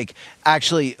 like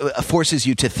actually forces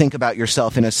you to think about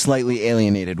yourself in a slightly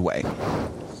alienated way.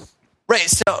 Right.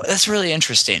 So that's really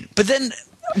interesting. But then,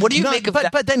 what do you make of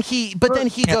that? But then he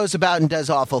goes about and does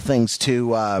awful things to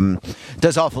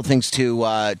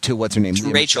what's her name?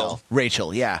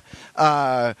 Rachel, yeah.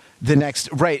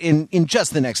 In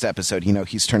just the next episode, you know,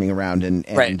 he's turning around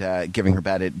and giving her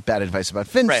bad advice about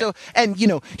Finn. Right. So, and you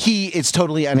know, he is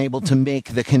totally unable to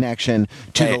make the connection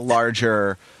to the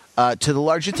larger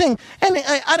thing. And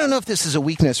I don't know if this is a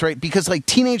weakness, right? Because like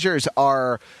teenagers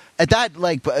are at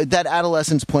that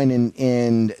adolescence point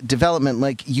in development,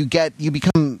 like you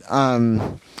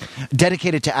become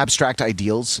dedicated to abstract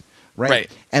ideals, right?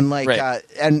 And like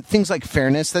and things like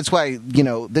fairness. That's why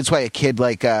a kid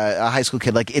like a high school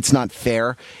kid, like it's not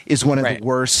fair is one of the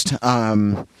worst.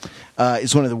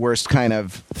 Is one of the worst kind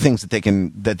of things that they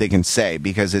can say,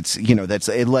 because it's, you know,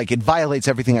 it violates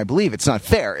everything I believe. It's not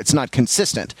fair. It's not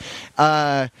consistent.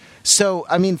 So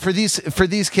I mean, for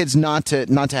these kids not to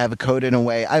have a code in a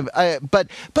way, but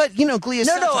you know, Glee is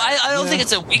I don't think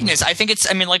it's a weakness. I think it's,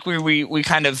 I mean, like we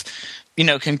kind of, you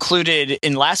know, concluded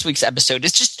in last week's episode.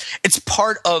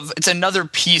 It's another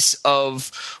piece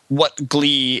of what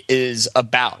Glee is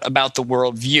about the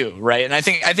worldview, right? And I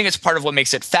think it's part of what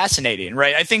makes it fascinating,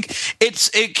 right? I think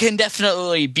it can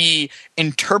definitely be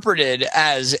interpreted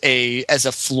as a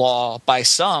flaw by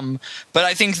some, but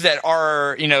I think that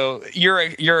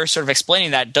you're sort of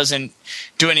explaining that doesn't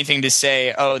do anything to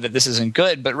say, oh, that this isn't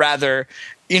good, but rather,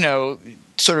 you know,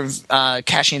 sort of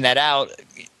cashing that out,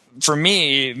 for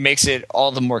me, makes it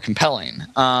all the more compelling.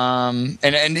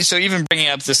 And so even bringing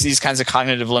up these kinds of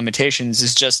cognitive limitations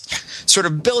is just sort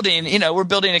of building, you know, we're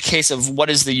building a case of what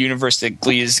is the universe that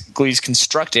Glee's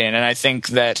constructing. And I think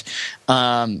that,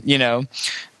 you know,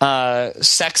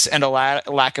 sex and a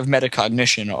lack of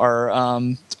metacognition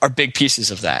are big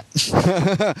pieces of that.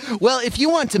 Well, if you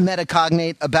want to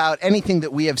metacognate about anything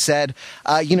that we have said,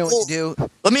 you know what to do.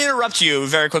 Let me interrupt you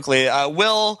very quickly.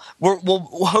 We'll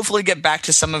hopefully get back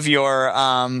to some of your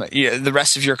the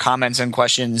rest of your comments and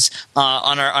questions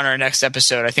on our next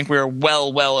episode. I think we're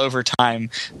well over time,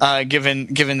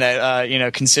 given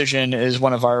that Concision is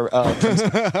one of our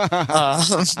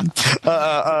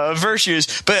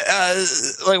virtues. But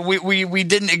we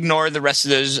didn't ignore the rest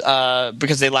of those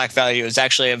because they lack value. It's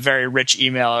actually a very rich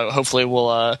email. Hopefully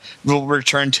we'll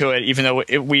return to it, even though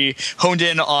we honed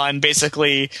in on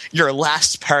basically your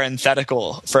last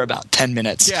parenthetical for about 10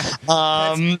 minutes. Yeah,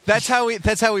 that's how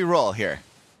we roll here.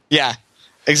 Yeah,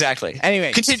 exactly.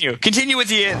 Anyway, continue with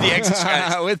the exit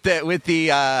strategy. with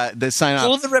the sign off.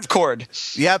 Pull the ripcord.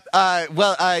 Yep.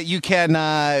 You can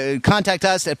contact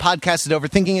us at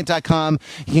podcast@overthinkingit.com.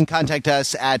 You can contact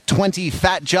us at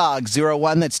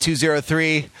 20fatjog01. That's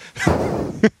 203.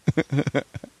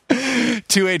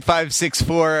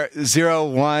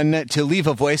 285-6401 to leave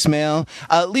a voicemail.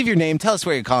 Leave your name. Tell us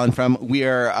where you're calling from. We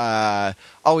are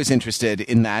always interested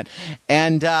in that.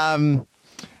 And what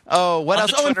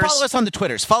else? And follow us on the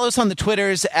Twitters. Follow us on the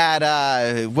Twitters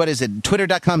at, what is it?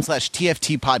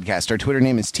 Twitter.com/TFT Podcast. Our Twitter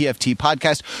name is TFT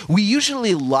Podcast. We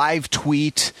usually live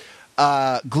tweet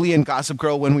Glee and Gossip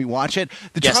Girl when we watch it.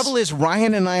 The trouble is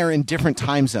Ryan and I are in different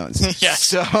time zones. Yes.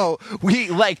 So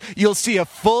you'll see a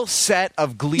full set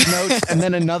of Glee notes and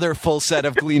then another full set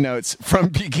of Glee notes from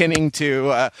beginning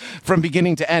to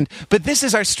end. But this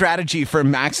is our strategy for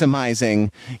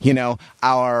maximizing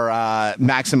our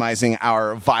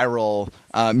viral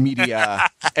media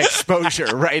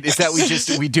exposure, right? Is that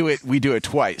we do it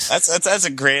twice. That's a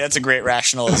great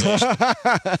rationalization.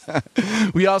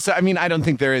 We also, I don't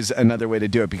think there is another way to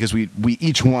do it because we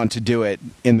each want to do it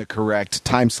in the correct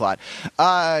time slot.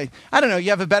 I don't know.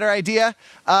 You have a better idea?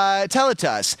 Tell it to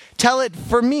us. Tell it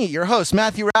for me, your host,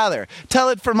 Matthew Rather. Tell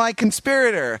it for my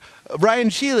conspirator, Ryan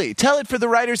Sheely. Tell it for the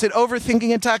writers at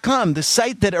overthinkingit.com, the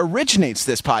site that originates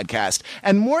this podcast.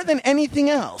 And more than anything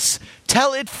else,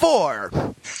 tell it for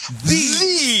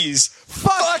these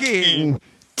fucking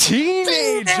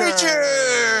teenagers.